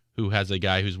 who has a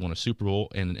guy who's won a Super Bowl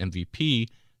and an MVP,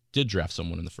 did draft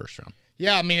someone in the first round?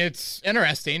 Yeah, I mean, it's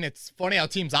interesting. It's funny how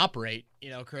teams operate.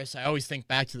 Chris, I always think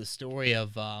back to the story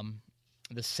of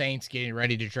the Saints getting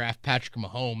ready to draft Patrick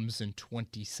Mahomes in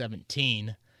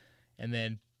 2017, and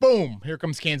then boom, here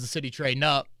comes Kansas City trading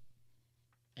up.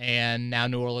 And now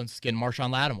New Orleans is getting Marshawn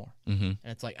Lattimore. Mm-hmm. And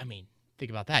it's like, I mean, think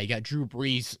about that. You got Drew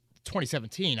Brees,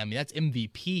 2017. I mean, that's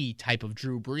MVP type of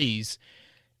Drew Brees.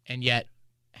 And yet,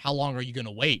 how long are you going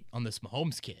to wait on this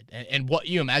Mahomes kid? And what,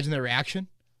 you imagine their reaction?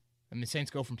 I mean, the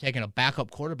Saints go from taking a backup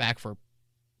quarterback for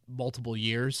multiple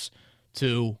years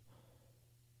to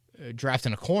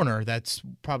drafting a corner that's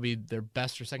probably their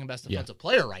best or second best defensive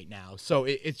player right now. So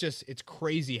it's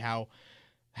crazy how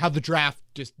the draft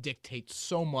just dictates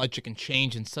so much. It can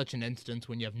change in such an instance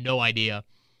when you have no idea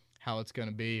how it's going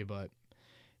to be. But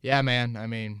yeah, man, I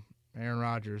mean, Aaron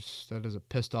Rodgers, that is a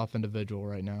pissed off individual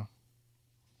right now.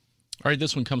 All right,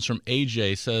 this one comes from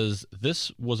AJ. Says,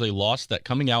 this was a loss that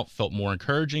coming out felt more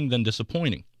encouraging than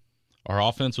disappointing. Our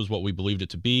offense was what we believed it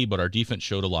to be, but our defense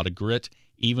showed a lot of grit.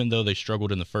 Even though they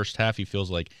struggled in the first half, he feels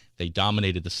like they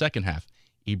dominated the second half.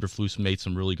 Eberflus made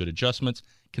some really good adjustments.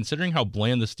 Considering how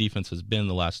bland this defense has been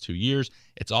the last 2 years,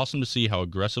 it's awesome to see how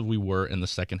aggressive we were in the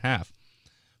second half.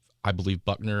 I believe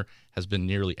Buckner has been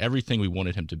nearly everything we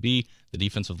wanted him to be. The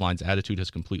defensive line's attitude has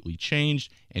completely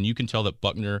changed, and you can tell that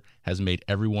Buckner has made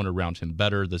everyone around him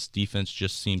better. This defense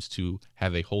just seems to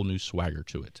have a whole new swagger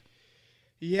to it.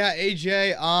 Yeah,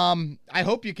 AJ, I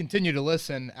hope you continue to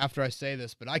listen after I say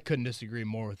this, but I couldn't disagree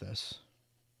more with this.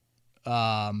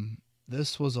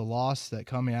 This was a loss that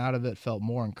coming out of it felt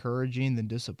more encouraging than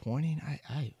disappointing.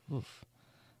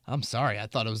 I'm sorry. I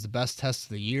thought it was the best test of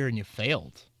the year, and you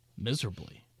failed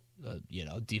miserably.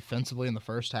 Defensively in the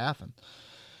first half and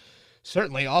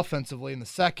certainly offensively in the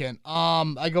second.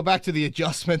 I go back to the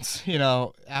adjustments,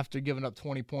 after giving up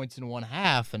 20 points in one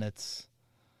half, and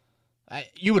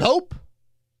you would hope.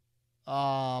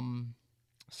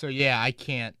 So yeah, I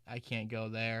can't go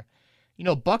there.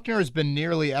 Buckner has been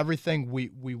nearly everything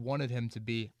we wanted him to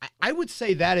be. I would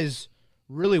say that is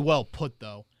really well put,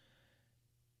 though.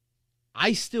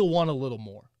 I still want a little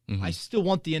more. Mm-hmm. I still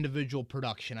want the individual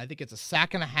production. I think it's a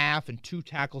sack and a half and 2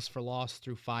 tackles for loss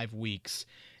through 5 weeks.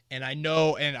 And I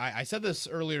know, and I said this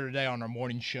earlier today on our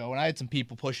morning show, and I had some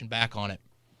people pushing back on it.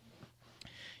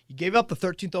 You gave up the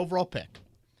 13th overall pick,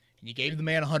 and you gave the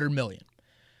man $100 million.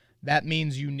 That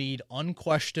means you need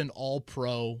unquestioned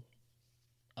all-pro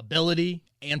ability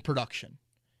and production.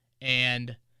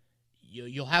 And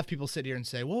you'll have people sit here and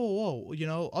say,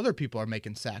 whoa, other people are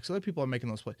making sacks. Other people are making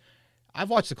those plays. I've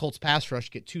watched the Colts pass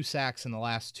rush get 2 sacks in the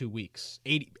last 2 weeks.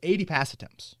 80 pass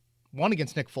attempts. One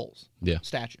against Nick Foles. Yeah.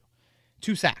 Statue.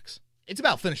 2 sacks. It's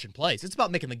about finishing plays. It's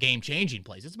about making the game-changing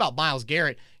plays. It's about Myles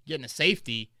Garrett getting a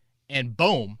safety, and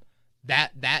boom,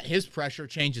 that his pressure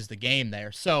changes the game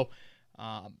there. So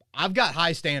I've got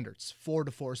high standards for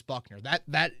DeForest Buckner.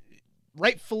 That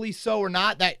rightfully so or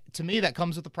not, that to me, that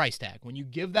comes with the price tag. When you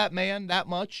give that man that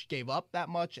much, gave up that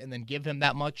much, and then give him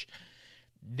that much,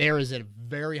 there is a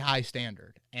very high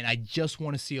standard, and I just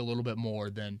want to see a little bit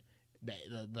more than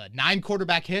the 9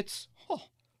 quarterback hits. Oh,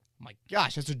 my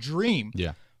gosh, that's a dream.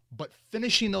 Yeah. But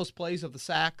finishing those plays of the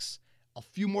sacks, a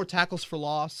few more tackles for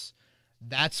loss,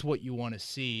 that's what you want to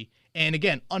see. And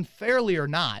again, unfairly or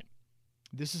not,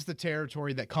 this is the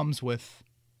territory that comes with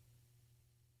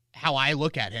how I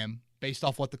look at him based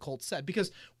off what the Colts said.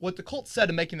 Because what the Colts said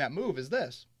in making that move is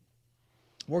this: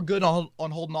 we're good on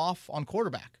holding off on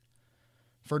quarterback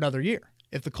for another year.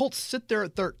 If the Colts sit there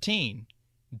at 13,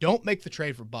 don't make the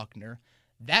trade for Buckner,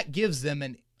 that gives them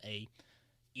a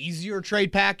easier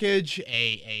trade package.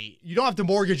 You don't have to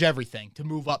mortgage everything to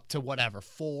move up to whatever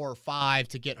 4 or 5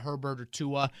 to get Herbert or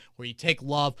Tua, where you take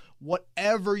Love,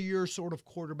 whatever your sort of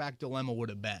quarterback dilemma would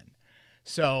have been.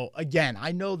 So again,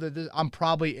 I know that I'm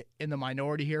probably in the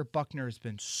minority here. Buckner has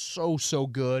been so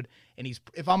good, and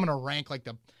if I'm going to rank like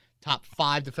the top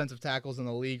 5 defensive tackles in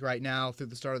the league right now through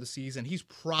the start of the season, he's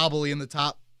probably in the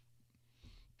top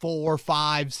 4,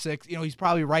 5, 6. He's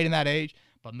probably right in that age.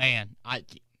 But man, I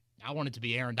want it to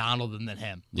be Aaron Donald and then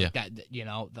him. Yeah.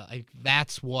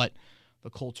 That's what the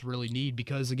Colts really need,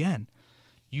 because again,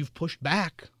 you've pushed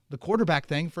back the quarterback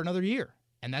thing for another year,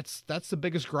 and that's the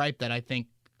biggest gripe that I think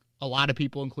a lot of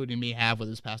people, including me, have with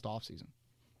this past offseason.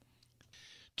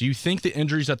 Do you think the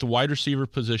injuries at the wide receiver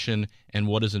position and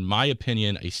what is, in my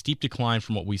opinion, a steep decline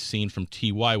from what we've seen from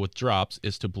T.Y. with drops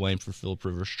is to blame for Philip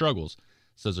Rivers' struggles?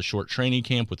 Says a short training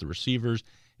camp with the receivers,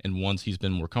 and once he's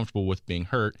been more comfortable with being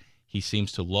hurt, he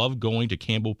seems to love going to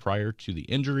Campbell prior to the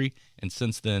injury, and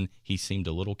since then, he seemed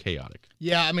a little chaotic.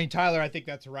 Yeah, I mean, Tyler, I think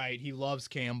that's right. He loves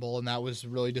Campbell, and that was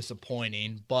really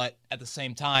disappointing. But at the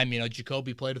same time,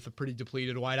 Jacoby played with a pretty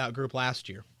depleted wideout group last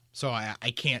year. So I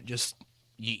can't just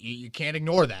 – you can't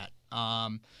ignore that.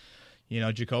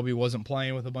 Jacoby wasn't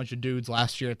playing with a bunch of dudes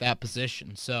last year at that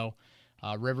position. So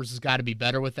Rivers has got to be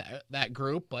better with that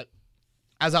group. But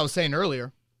as I was saying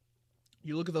earlier,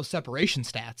 you look at those separation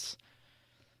stats,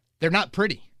 they're not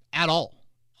pretty at all.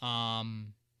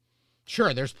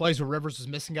 Sure, there's plays where Rivers is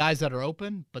missing guys that are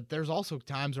open, but there's also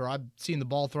times where I've seen the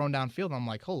ball thrown downfield, and I'm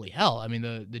like, holy hell. I mean,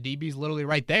 the DB's literally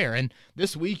right there. And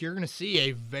this week, you're going to see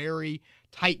a very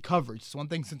tight coverage. It's one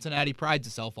thing Cincinnati prides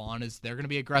itself on is they're going to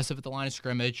be aggressive at the line of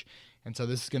scrimmage, and so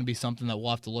this is going to be something that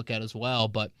we'll have to look at as well.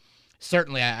 But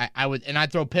certainly, I would, and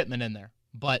I'd throw Pittman in there.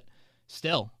 But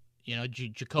still,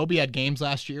 Jacoby had games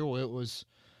last year where it was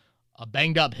a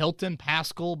banged-up Hilton,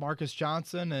 Pascal, Marcus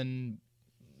Johnson, and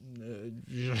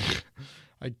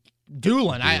like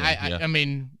Doolin. I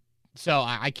mean, so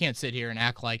I can't sit here and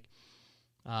act like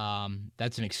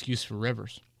that's an excuse for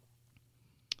Rivers.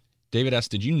 David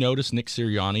asked, did you notice Nick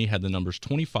Sirianni had the numbers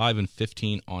 25 and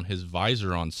 15 on his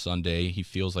visor on Sunday? He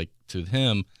feels like to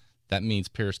him that means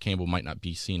Paris Campbell might not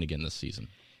be seen again this season.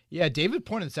 Yeah, David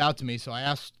pointed this out to me, so I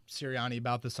asked Sirianni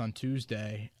about this on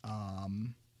Tuesday.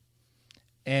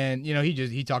 And,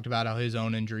 he talked about how his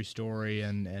own injury story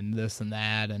and this and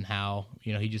that, and how,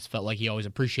 he just felt like he always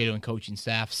appreciated when coaching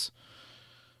staffs,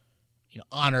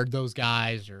 honored those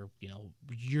guys, or,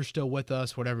 you're still with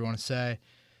us, whatever you want to say.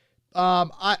 I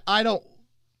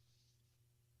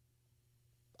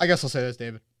guess I'll say this,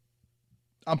 David.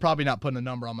 I'm probably not putting a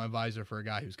number on my visor for a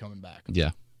guy who's coming back.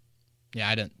 Yeah. Yeah,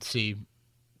 I didn't see,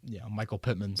 Michael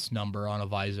Pittman's number on a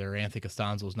visor, Anthony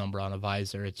Costanzo's number on a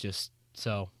visor. It's just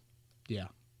so... Yeah,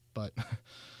 but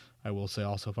I will say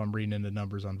also, if I'm reading into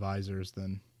numbers on visors,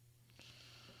 then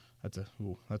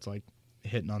that's like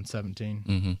hitting on 17.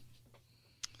 Mm-hmm.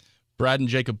 Brad and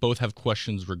Jacob both have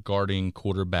questions regarding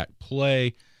quarterback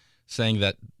play, saying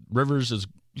that Rivers is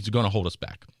going to hold us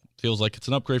back. Feels like it's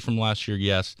an upgrade from last year,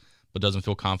 yes, but doesn't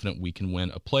feel confident we can win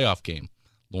a playoff game.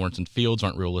 Lawrence and Fields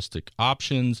aren't realistic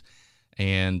options,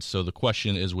 and so the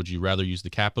question is, would you rather use the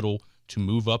capital to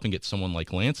move up and get someone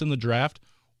like Lance in the draft,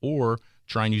 or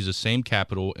try and use the same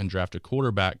capital and draft a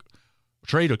quarterback,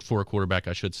 trade for a quarterback,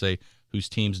 I should say, whose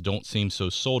teams don't seem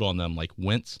so sold on them, like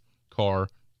Wentz, Carr,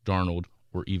 Darnold,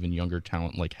 or even younger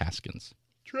talent like Haskins?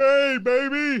 Trade,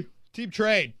 baby! Team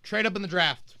trade. Trade up in the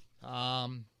draft.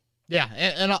 Yeah,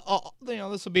 and I'll,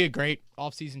 this will be a great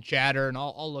offseason chatter, and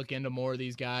I'll look into more of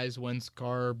these guys, Wentz,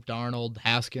 Carr, Darnold,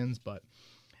 Haskins, but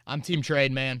I'm team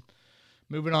trade, man.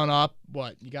 Moving on up,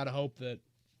 you got to hope that,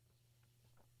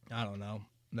 I don't know,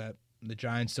 that the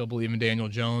Giants still believe in Daniel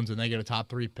Jones and they get a top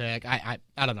 3 pick. I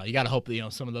don't know. You got to hope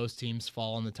that, some of those teams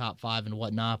fall in the top 5 and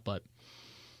whatnot, but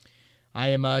I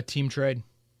am team trade.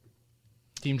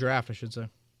 Team draft, I should say.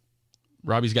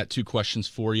 Robbie's got 2 questions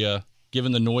for you.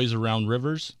 Given the noise around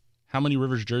Rivers, how many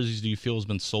Rivers jerseys do you feel has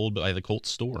been sold by the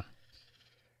Colts store?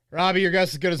 Robbie, your guess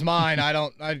is as good as mine.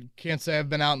 I can't say I've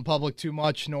been out in public too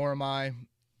much, nor am I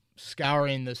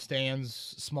scouring the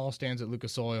small stands at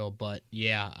Lucas Oil, but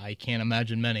yeah, I can't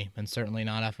imagine many, and certainly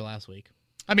not after last week.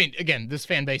 I mean, again, this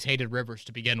fan base hated Rivers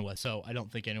to begin with, so I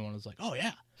don't think anyone was like, oh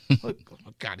yeah,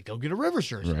 got to go get a Rivers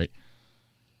jersey. Right.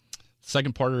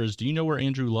 Second parter is, do you know where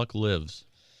Andrew Luck lives?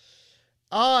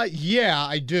 Yeah,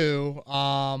 I do.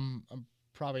 I'm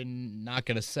probably not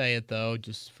going to say it, though,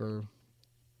 just for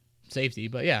safety,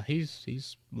 but yeah,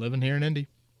 he's living here in Indy.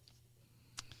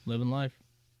 Living life.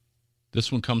 This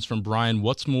one comes from Brian.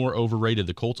 What's more overrated,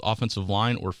 the Colts offensive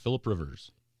line or Phillip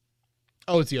Rivers?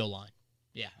 Oh, it's the O-line.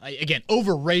 Yeah. Again,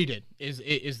 overrated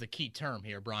is the key term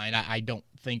here, Brian. I don't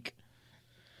think,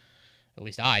 at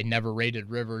least I never rated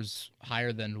Rivers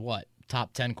higher than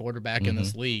top 10 quarterback in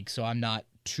this league. So I'm not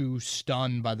too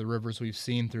stunned by the Rivers we've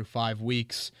seen through 5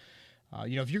 weeks.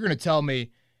 If you're going to tell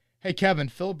me, hey, Kevin,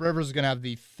 Phillip Rivers is going to have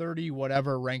the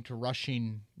 30-whatever ranked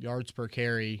rushing yards per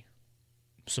carry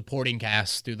supporting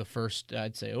cast through the first,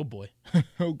 I'd say, oh boy,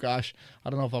 oh gosh, I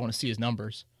don't know if I want to see his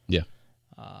numbers. Yeah.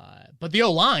 But the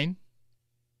O-line,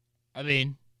 I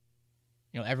mean,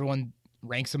 everyone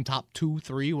ranks them top 2,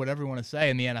 3, whatever you want to say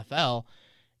in the NFL,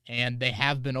 and they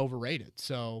have been overrated.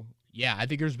 So, yeah, I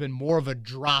think there's been more of a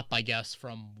drop, I guess,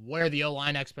 from where the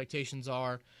O-line expectations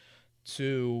are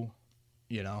to,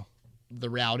 the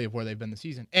reality of where they've been this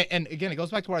season. And again, it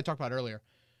goes back to what I talked about earlier.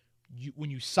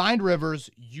 When you signed Rivers,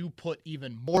 you put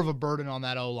even more of a burden on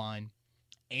that O-line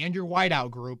and your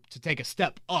wideout group to take a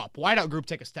step up. Wideout group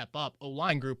take a step up.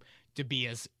 O-line group to be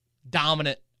as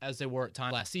dominant as they were at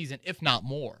times last season, if not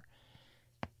more.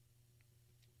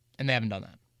 And they haven't done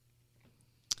that.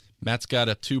 Matt's got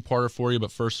a 2-parter for you,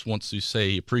 but first wants to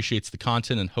say he appreciates the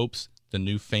content and hopes the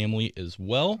new family is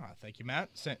well. Thank you, Matt.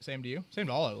 Same to you. Same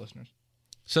to all our listeners.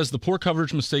 Says the poor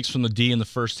coverage mistakes from the D in the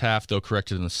first half, though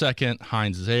corrected in the second.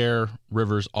 Hines' error,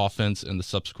 Rivers' offense, and the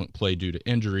subsequent play due to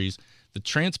injuries. The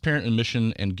transparent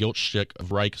admission and guilt shtick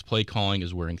of Reich's play calling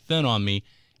is wearing thin on me.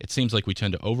 It seems like we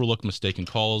tend to overlook mistaken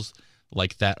calls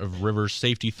like that of Rivers'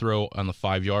 safety throw on the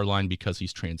 5-yard line because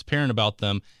he's transparent about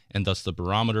them, and thus the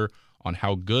barometer on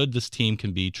how good this team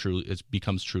can be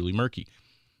becomes truly murky.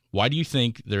 Why do you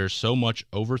think there's so much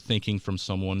overthinking from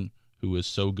someone who is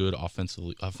so good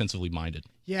offensively minded?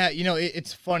 Yeah,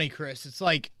 it's funny, Chris. It's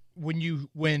like when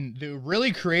the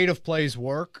really creative plays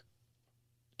work,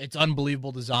 it's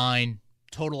unbelievable design,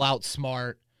 total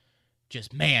outsmart.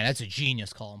 Just, man, that's a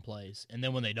genius calling plays. And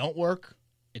then when they don't work,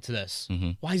 it's this.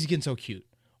 Mm-hmm. Why is he getting so cute?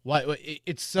 Why?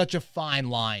 It's such a fine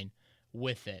line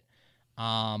with it.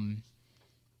 Sunday's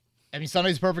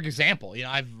a perfect example.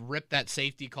 I've ripped that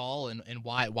safety call and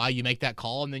why you make that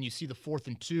call, and then you see the 4th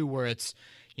and 2 where it's,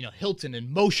 Hilton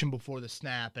in motion before the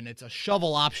snap, and it's a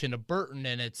shovel option to Burton,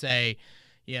 and it's a,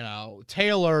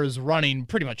 Taylor's running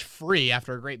pretty much free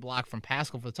after a great block from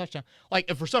Pascal for the touchdown. Like,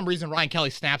 if for some reason Ryan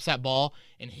Kelly snaps that ball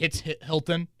and hits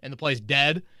Hilton and the play's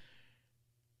dead,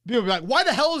 people will be like, why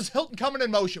the hell is Hilton coming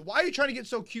in motion? Why are you trying to get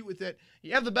so cute with it?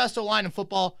 You have the best O-line in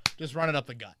football, just run it up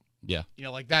the gut. Yeah.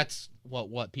 That's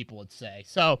what people would say.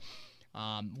 So,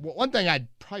 one thing I'd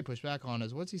probably push back on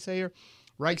is, what's he say here?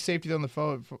 Reich safety on the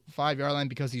 5-yard line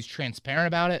because he's transparent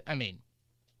about it.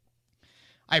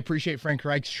 I appreciate Frank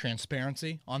Reich's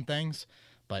transparency on things,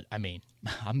 but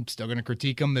I'm still going to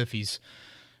critique him if he's,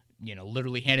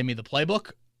 literally handing me the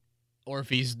playbook, or if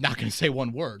he's not going to say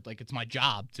one word. Like, it's my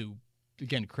job to,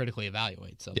 again, critically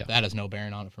evaluate. So That has no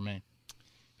bearing on it for me.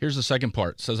 Here's the second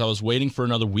part. It says, I was waiting for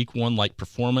another week 1-like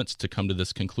performance to come to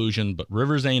this conclusion, but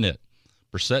Rivers ain't it.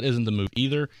 Brissett isn't the move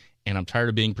either, and I'm tired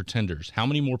of being pretenders. How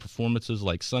many more performances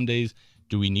like Sunday's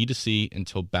do we need to see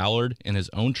until Ballard and his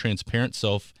own transparent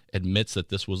self admits that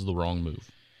this was the wrong move?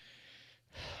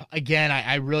 Again,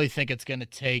 I really think it's going to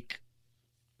take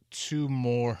 2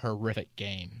 more horrific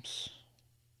games.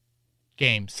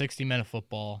 60-minute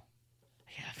football.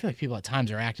 Yeah, I feel like people at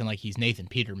times are acting like he's Nathan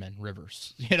Peterman,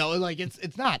 Rivers. Like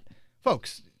it's not.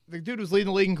 Folks, the dude was leading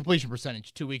the league in completion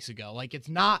percentage 2 weeks ago. Like, it's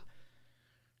not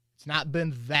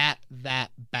been that bad.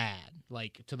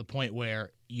 Like, to the point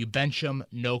where you bench him,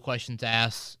 no questions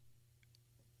asked.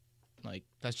 Like,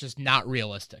 that's just not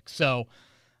realistic. So,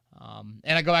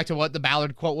 and I go back to what the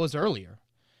Ballard quote was earlier.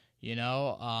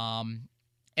 And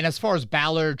as far as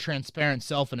Ballard, transparent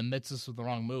self, and admits this was the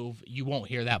wrong move, you won't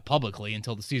hear that publicly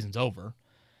until the season's over.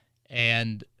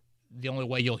 And the only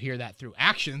way you'll hear that through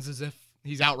actions is if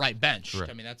he's outright benched.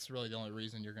 Correct. That's really the only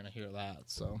reason you're going to hear that.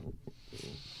 So,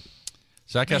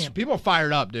 Zach, people are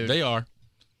fired up, dude. They are.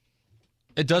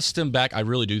 It does stem back. I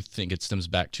really do think it stems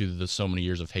back to the so many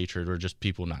years of hatred, or just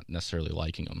people not necessarily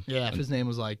liking him. Yeah, if his name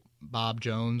was like Bob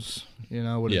Jones,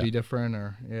 would it be different?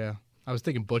 Or I was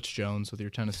thinking Butch Jones with your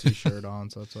Tennessee shirt on,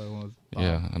 so that's what I wanted.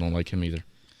 Yeah, I don't like him either.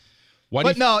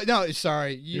 No,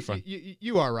 sorry. You're fine.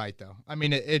 You are right, though.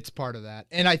 It's part of that.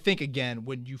 And I think, again,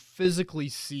 when you physically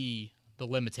see the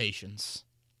limitations,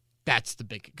 that's the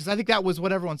big – because I think that was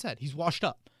what everyone said. He's washed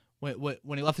up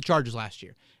when he left the Chargers last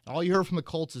year. All you heard from the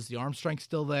Colts is the arm strength's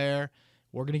still there.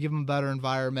 We're going to give him a better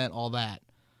environment, all that.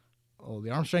 Oh,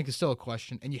 the arm strength is still a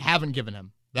question, and you haven't given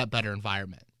him that better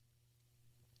environment.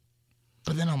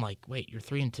 But then I'm like, wait, you're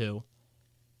 3-2.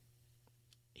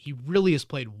 He really has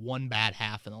played one bad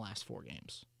half in the last 4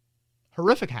 games.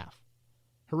 Horrific half.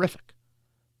 Horrific.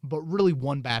 But really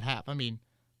one bad half.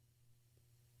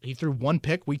 He threw 1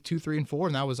 pick week 2, 3, and 4,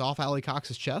 and that was off Ali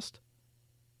Cox's chest.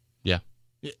 Yeah.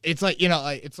 It's like,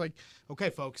 it's like,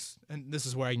 okay, folks, and this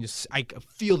is where I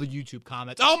feel the YouTube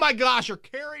comments. Oh my gosh, you're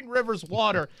carrying Rivers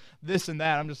water, this and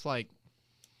that. I'm just like,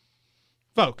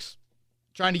 folks,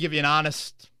 trying to give you an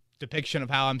honest depiction of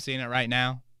how I'm seeing it right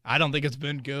now. I don't think it's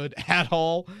been good at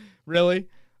all, really.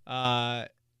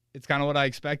 It's kind of what I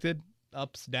expected.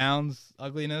 Ups, downs,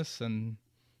 ugliness, and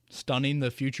stunning the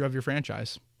future of your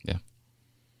franchise. Yeah.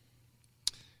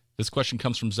 This question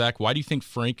comes from Zach. Why do you think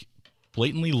Frank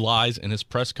blatantly lies in his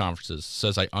press conferences?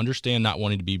 Says, I understand not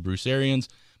wanting to be Bruce Arians,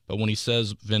 but when he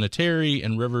says Vinatieri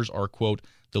and Rivers are, quote,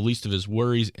 the least of his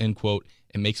worries, end quote,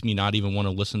 it makes me not even want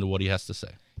to listen to what he has to say.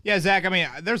 Yeah, Zach,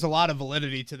 there's a lot of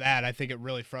validity to that. I think it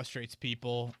really frustrates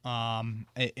people.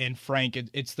 In Frank,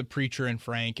 it's the preacher in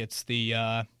Frank. It's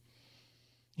the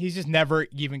he's just never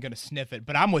even going to sniff it.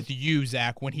 But I'm with you,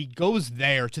 Zach. When he goes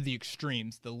there to the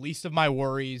extremes, the least of my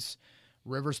worries,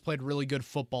 Rivers played really good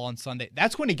football on Sunday.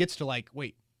 That's when he gets to like,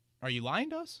 wait, are you lying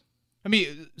to us?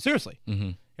 Seriously.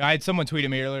 Mm-hmm. I had someone tweet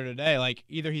at me earlier today, like,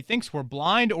 either he thinks we're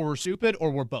blind or we're stupid or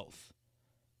we're both.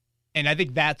 And I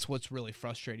think that's what's really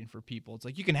frustrating for people. It's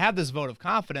like, you can have this vote of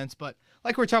confidence, but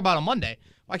like we were talking about on Monday,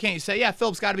 why can't you say, yeah,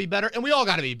 Phillips got to be better, and we all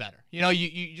got to be better?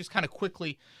 You just kind of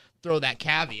quickly throw that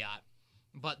caveat.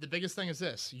 But the biggest thing is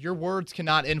this. Your words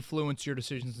cannot influence your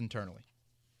decisions internally.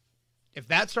 If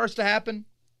that starts to happen,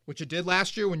 which it did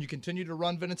last year when you continue to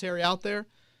run Vinatieri out there,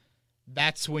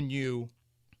 that's when you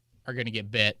are going to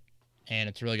get bit, and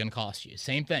it's really going to cost you.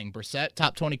 Same thing, Brissett,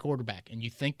 top 20 quarterback, and you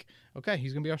think, okay,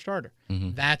 he's going to be our starter.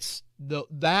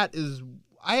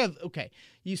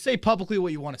 You say publicly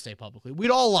what you want to say publicly.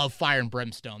 We'd all love fire and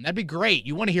brimstone. That'd be great.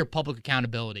 You want to hear public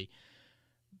accountability.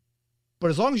 But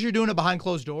as long as you're doing it behind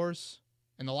closed doors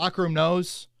and the locker room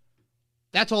knows,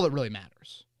 that's all that really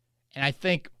matters. And I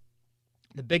think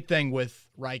the big thing with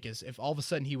Reich is if all of a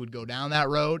sudden he would go down that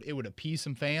road, it would appease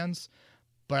some fans.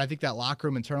 But I think that locker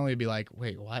room internally would be like,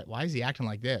 wait, why is he acting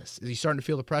like this? Is he starting to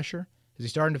feel the pressure? Is he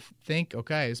starting to think,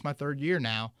 okay, it's my third year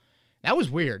now? That was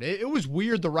weird. It was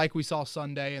weird, the Reich we saw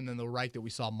Sunday and then the Reich that we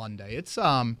saw Monday. It's,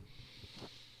 yeah,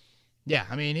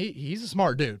 I mean, he's a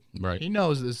smart dude. Right. He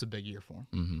knows this is a big year for him.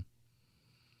 Mm-hmm.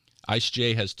 Ice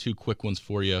J has two quick ones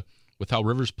for you. With how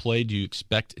Rivers played, do you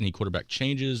expect any quarterback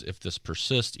changes if this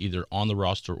persists, either on the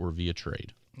roster or via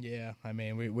trade? Yeah, I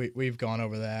mean, we've gone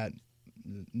over that.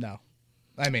 No.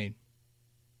 I mean,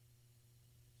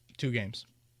 2 games.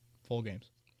 Full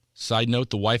games. Side note,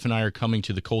 the wife and I are coming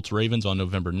to the Colts Ravens on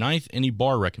November 9th. Any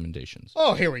bar recommendations?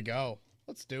 Oh, here we go.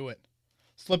 Let's do it.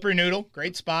 Slippery Noodle,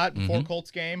 great spot before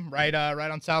Colts game, right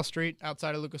on South Street,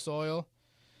 outside of Lucas Oil.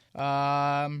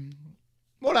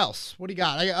 What else? What do you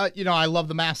got? I love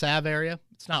the Mass Ave area.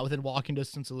 It's not within walking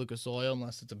distance of Lucas Oil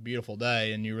unless it's a beautiful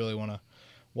day and you really want to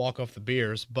walk off the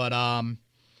beers. But,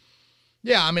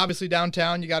 yeah, I mean, obviously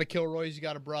downtown, you got a Kilroy's, you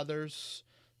got a Brothers.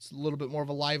 It's a little bit more of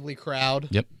a lively crowd.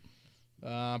 Yep.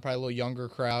 Probably a little younger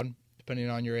crowd, depending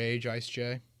on your age, Ice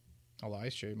J. Although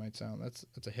Ice J might sound, that's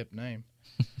a hip name.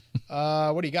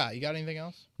 What do you got? You got anything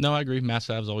else? No, I agree. Mass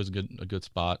Ave is always a good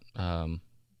spot.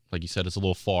 Like you said, it's a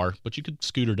little far, but you could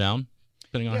scooter down.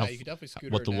 Depending on you could definitely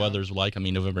scooter what the down. weather's like. I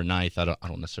mean, November 9th, I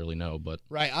don't necessarily know. But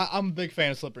right, I'm a big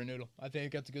fan of Slippery Noodle. I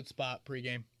think that's a good spot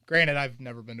pregame. Granted, I've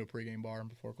never been to a pregame bar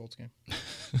before a Colts game.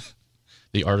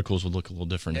 The articles would look a little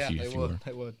different if you were.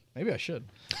 They would. Maybe I should.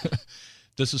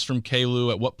 This is from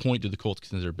Kalu. At what point did the Colts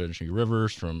consider benching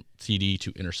Rivers from TD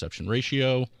to interception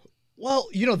ratio? Well,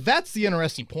 that's the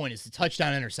interesting point is the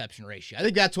touchdown-interception ratio. I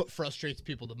think that's what frustrates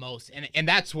people the most, and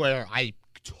that's where I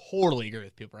totally agree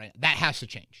with people right now. That has to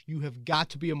change. You have got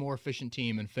to be a more efficient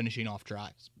team in finishing off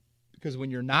drives because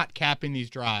when you're not capping these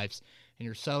drives and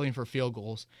you're settling for field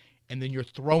goals and then you're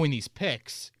throwing these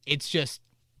picks, it's a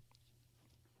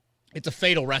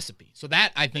fatal recipe. So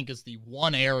that, I think, is the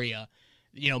one area,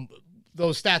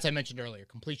 those stats I mentioned earlier,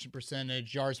 completion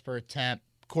percentage, yards per attempt,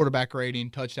 quarterback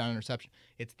rating, touchdown, interception.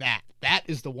 It's that. That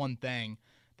is the one thing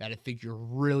that I think you're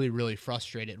really, really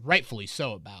frustrated, rightfully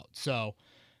so, about. So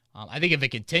I think if it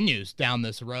continues down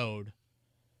this road,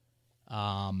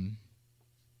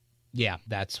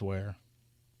 that's where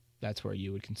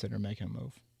you would consider making a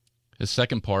move. His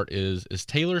second part is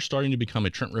Taylor starting to become a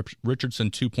Trent Richardson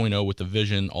 2.0 with the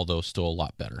vision, although still a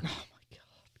lot better? Oh, my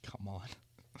God. Come on.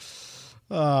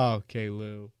 Oh, okay,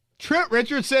 Lou. Trent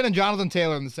Richardson and Jonathan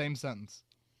Taylor in the same sentence.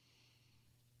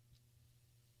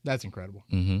 That's incredible.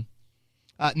 Mm-hmm.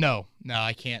 No,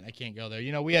 I can't go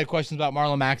there. We had questions about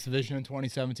Marlon Mack's vision in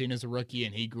 2017 as a rookie,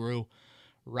 and he grew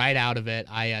right out of it.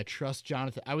 I trust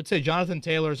Jonathan. I would say Jonathan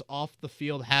Taylor's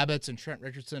off-the-field habits and Trent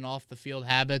Richardson off-the-field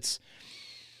habits.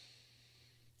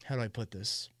 How do I put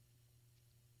this?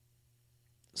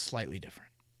 Slightly different.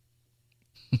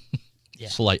 Yeah,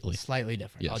 slightly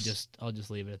different. Yes. I'll just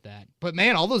leave it at that. But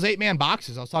man, all those 8-man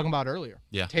boxes I was talking about earlier.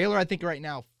 Yeah. Taylor, I think right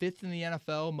now 5th in the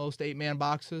NFL, most 8-man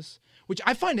boxes, which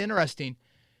I find interesting.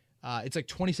 It's like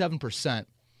 27%.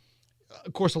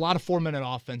 Of course, a lot of 4-minute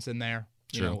offense in there.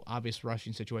 Obvious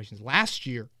rushing situations. Last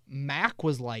year, Mack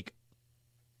was like,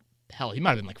 hell, he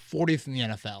might have been like 40th in the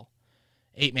NFL.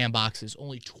 8-man boxes,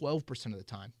 only 12% of the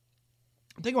time.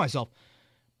 I'm thinking to myself,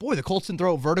 boy, the Colts didn't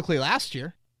throw it vertically last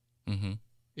year. Mm-hmm.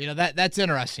 That's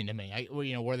interesting to me.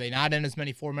 Were they not in as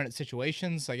many 4-minute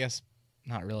situations? I guess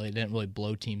not really. They didn't really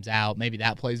blow teams out. Maybe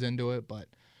that plays into it, but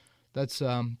that's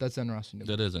interesting to me.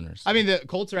 That is interesting. I mean, the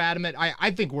Colts are adamant.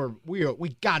 I think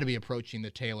we got to be approaching the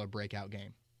Taylor breakout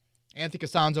game. Anthony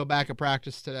Costanzo back at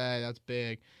practice today. That's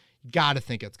big. Got to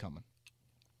think it's coming.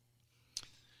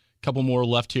 Couple more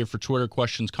left here for Twitter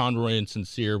questions. Conroy and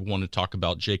Sincere want to talk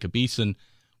about Jacob Eason.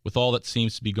 With all that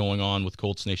seems to be going on with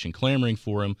Colts Nation clamoring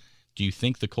for him, do you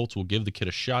think the Colts will give the kid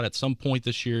a shot at some point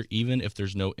this year, even if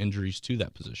there's no injuries to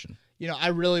that position? I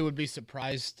really would be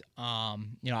surprised.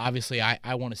 Obviously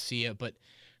I want to see it, but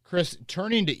Chris,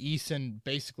 turning to Eason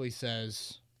basically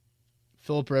says,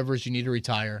 Phillip Rivers, you need to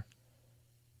retire,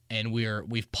 and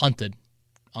we've punted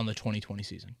on the 2020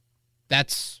 season.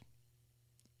 That's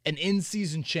an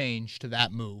in-season change to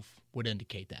that move would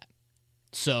indicate that.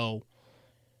 So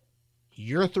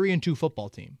you're a 3-2 football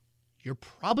team. You're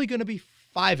probably going to be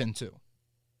 5-2.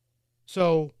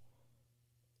 So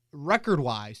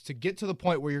record-wise, to get to the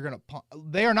point where you're going to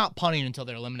they are not punting until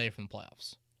they're eliminated from the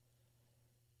playoffs.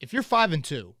 If you're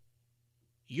 5-2,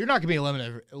 you're not going to be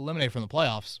eliminated from the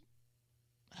playoffs.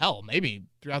 Hell, maybe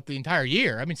throughout the entire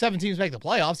year. I mean, 7 teams make the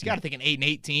playoffs. You got to think an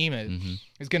 8-8 team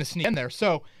is going to sneak in there.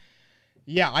 So,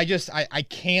 yeah, I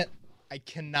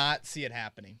cannot see it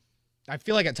happening. I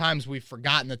feel like at times we've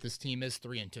forgotten that this team is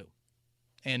 3-2.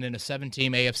 And in a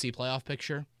 7-team AFC playoff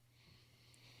picture,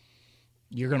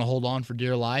 you're going to hold on for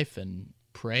dear life and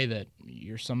pray that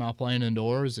you're somehow playing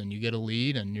indoors and you get a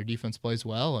lead and your defense plays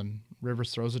well and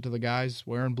Rivers throws it to the guys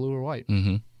wearing blue or white.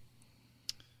 Mm-hmm.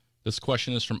 This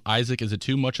question is from Isaac. Is it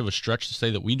too much of a stretch to say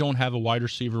that we don't have a wide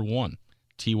receiver 1?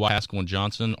 T.Y., Haskell, and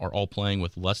Johnson are all playing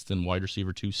with less than wide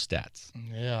receiver 2 stats.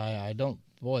 Yeah, I don't.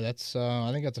 Boy, that's. I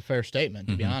think that's a fair statement,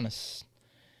 to be honest.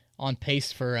 On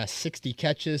pace for 60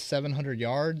 catches, 700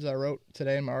 yards, I wrote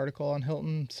today in my article on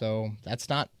Hilton. So that's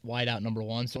not wideout number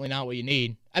 1. Certainly not what you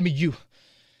need. I mean,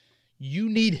 you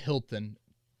need Hilton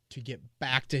to get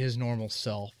back to his normal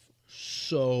self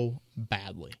so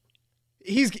badly.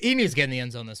 He needs to get in the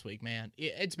end zone this week, man.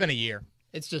 It's been a year.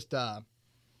 It's just,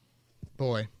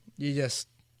 boy, you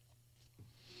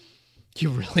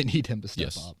really need him to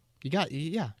step up. You don't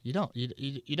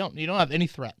have any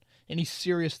threat, any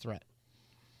serious threat.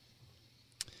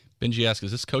 Benji asks, is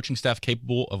this coaching staff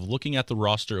capable of looking at the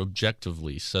roster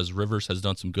objectively? Says Rivers has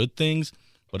done some good things,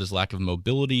 but his lack of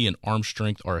mobility and arm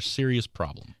strength are a serious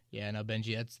problem. Yeah, no,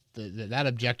 Benji, that's that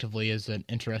objectively is an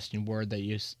interesting word that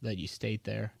you state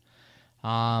there.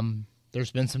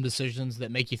 There's been some decisions that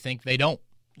make you think they don't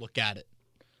look at it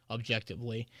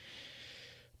objectively.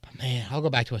 But, man, I'll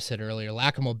go back to what I said earlier.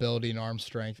 Lack of mobility and arm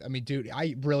strength. I mean, dude,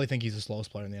 I really think he's the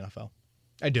slowest player in the NFL.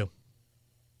 I do.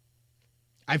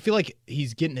 I feel like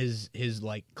he's getting his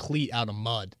like cleat out of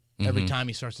mud every time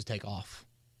he starts to take off.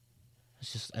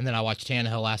 It's just, and then I watched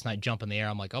Tannehill last night jump in the air.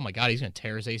 I'm like, oh my God, he's going to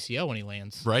tear his ACL when he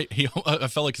lands. Right? I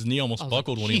felt like his knee almost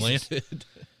buckled when he landed.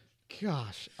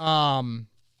 Gosh.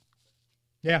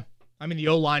 Yeah. I mean, the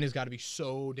O-line has got to be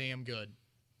so damn good.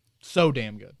 So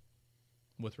damn good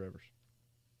with Rivers.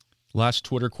 Last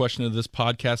Twitter question of this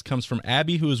podcast comes from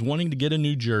Abby, who is wanting to get a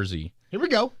new jersey. Here we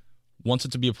go. Wants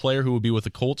it to be a player who will be with the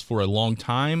Colts for a long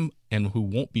time and who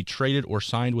won't be traded or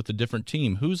signed with a different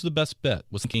team. Who's the best bet?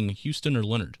 Was thinking Houston or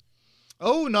Leonard?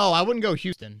 Oh, no, I wouldn't go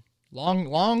Houston.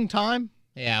 Long time?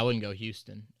 Yeah, I wouldn't go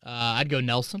Houston. I'd go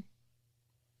Nelson.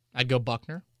 I'd go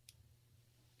Buckner.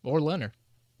 Or Leonard.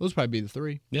 Those would probably be the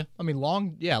 3. Yeah. I mean,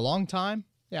 long time.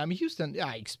 Yeah, I mean, Houston,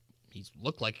 yeah, he's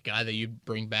looked like a guy that you'd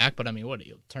bring back, but I mean,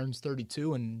 he turns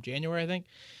 32 in January, I think.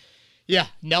 Yeah,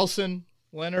 Nelson,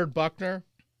 Leonard, Buckner.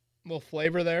 A little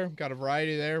flavor there. Got a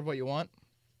variety there of what you want.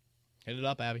 Hit it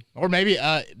up, Abby. Or maybe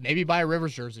buy a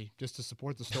Rivers jersey just to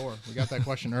support the store. We got that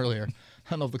question earlier. I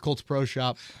don't know if the Colts Pro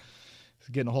Shop is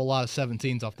getting a whole lot of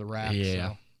 17s off the rack. Yeah.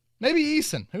 So. Maybe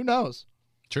Eason. Who knows?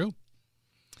 True.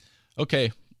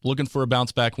 Okay. Looking for a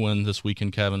bounce-back win this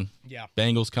weekend, Kevin. Yeah.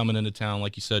 Bengals coming into town.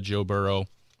 Like you said, Joe Burrow.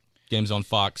 Game's on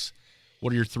Fox.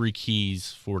 What are your 3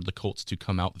 keys for the Colts to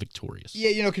come out victorious?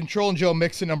 Yeah, controlling Joe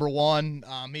Mixon, number 1.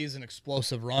 He's an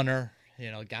explosive runner.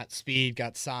 Got speed,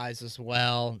 got size as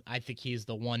well. I think he's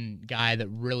the one guy that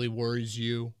really worries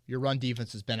you. Your run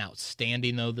defense has been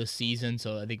outstanding, though, this season,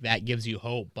 so I think that gives you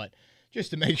hope. But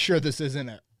just to make sure this isn't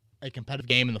a competitive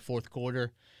game in the fourth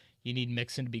quarter, you need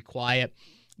Mixon to be quiet.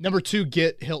 Number 2,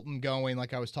 get Hilton going,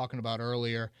 like I was talking about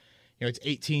earlier. It's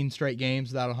 18 straight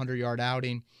games without a 100-yard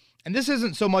outing. And this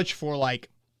isn't so much for,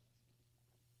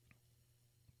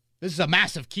 this is a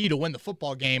massive key to win the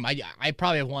football game. I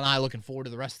probably have one eye looking forward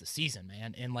to the rest of the season,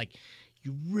 man. And,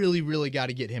 you really, really got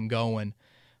to get him going.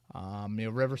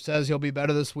 Rivers says he'll be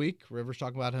better this week. Rivers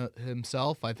talking about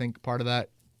himself. I think part of that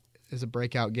is a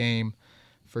breakout game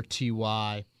for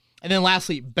T.Y. And then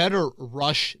lastly, better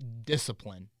rush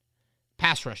discipline,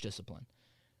 pass rush discipline.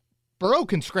 Burrow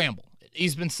can scramble.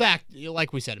 He's been sacked,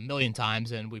 like we said, a million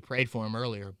times, and we prayed for him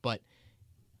earlier. But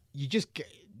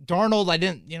Darnold,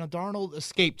 Darnold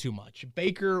escaped too much.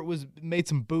 Baker made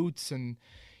some boots and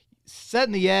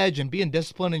setting the edge and being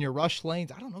disciplined in your rush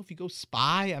lanes. I don't know if you go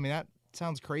spy. I mean, that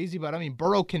sounds crazy, but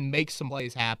Burrow can make some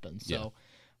plays happen. So,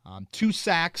 2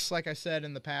 sacks, like I said,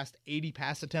 in the past 80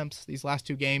 pass attempts these last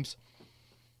 2 games.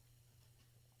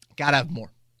 Gotta have more.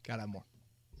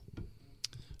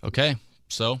 Okay,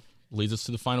 so leads us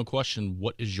to the final question.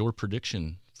 What is your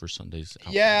prediction for Sunday's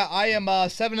outcome? Yeah, I am a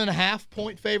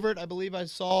 7.5-point favorite. I believe I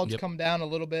saw it's come down a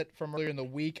little bit from earlier in the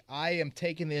week. I am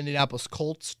taking the Indianapolis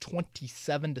Colts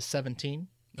 27-17.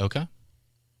 Okay.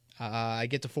 I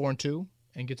get to 4-2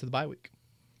 and get to the bye week.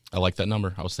 I like that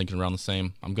number. I was thinking around the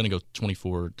same. I'm going to go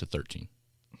 24-13.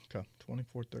 Okay,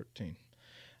 24-13.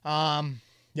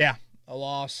 Yeah, a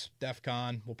loss,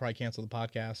 DEFCON. We'll probably cancel the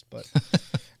podcast, but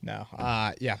no.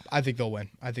 Yeah, I think they'll win.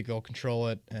 I think they'll control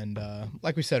it. And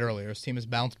like we said earlier, this team has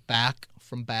bounced back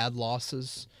from bad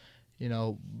losses. You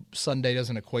know, Sunday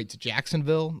doesn't equate to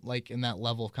Jacksonville, like in that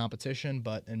level of competition,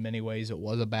 but in many ways it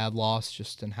was a bad loss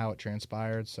just in how it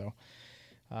transpired. So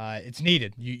it's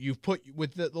needed. You've put,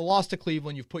 with the loss to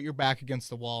Cleveland, you've put your back against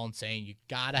the wall and saying you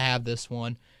got to have this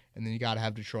one, and then you got to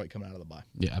have Detroit coming out of the bye.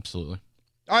 Yeah, absolutely.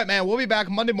 All right, man, we'll be back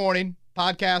Monday morning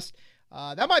podcast.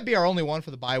 That might be our only one for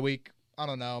the bye week. I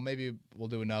don't know. Maybe we'll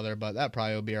do another, but that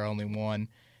probably will be our only one.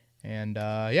 And,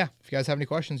 yeah, if you guys have any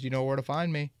questions, you know where to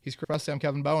find me. He's Chris Preston. I'm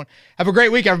Kevin Bowen. Have a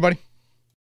great week, everybody.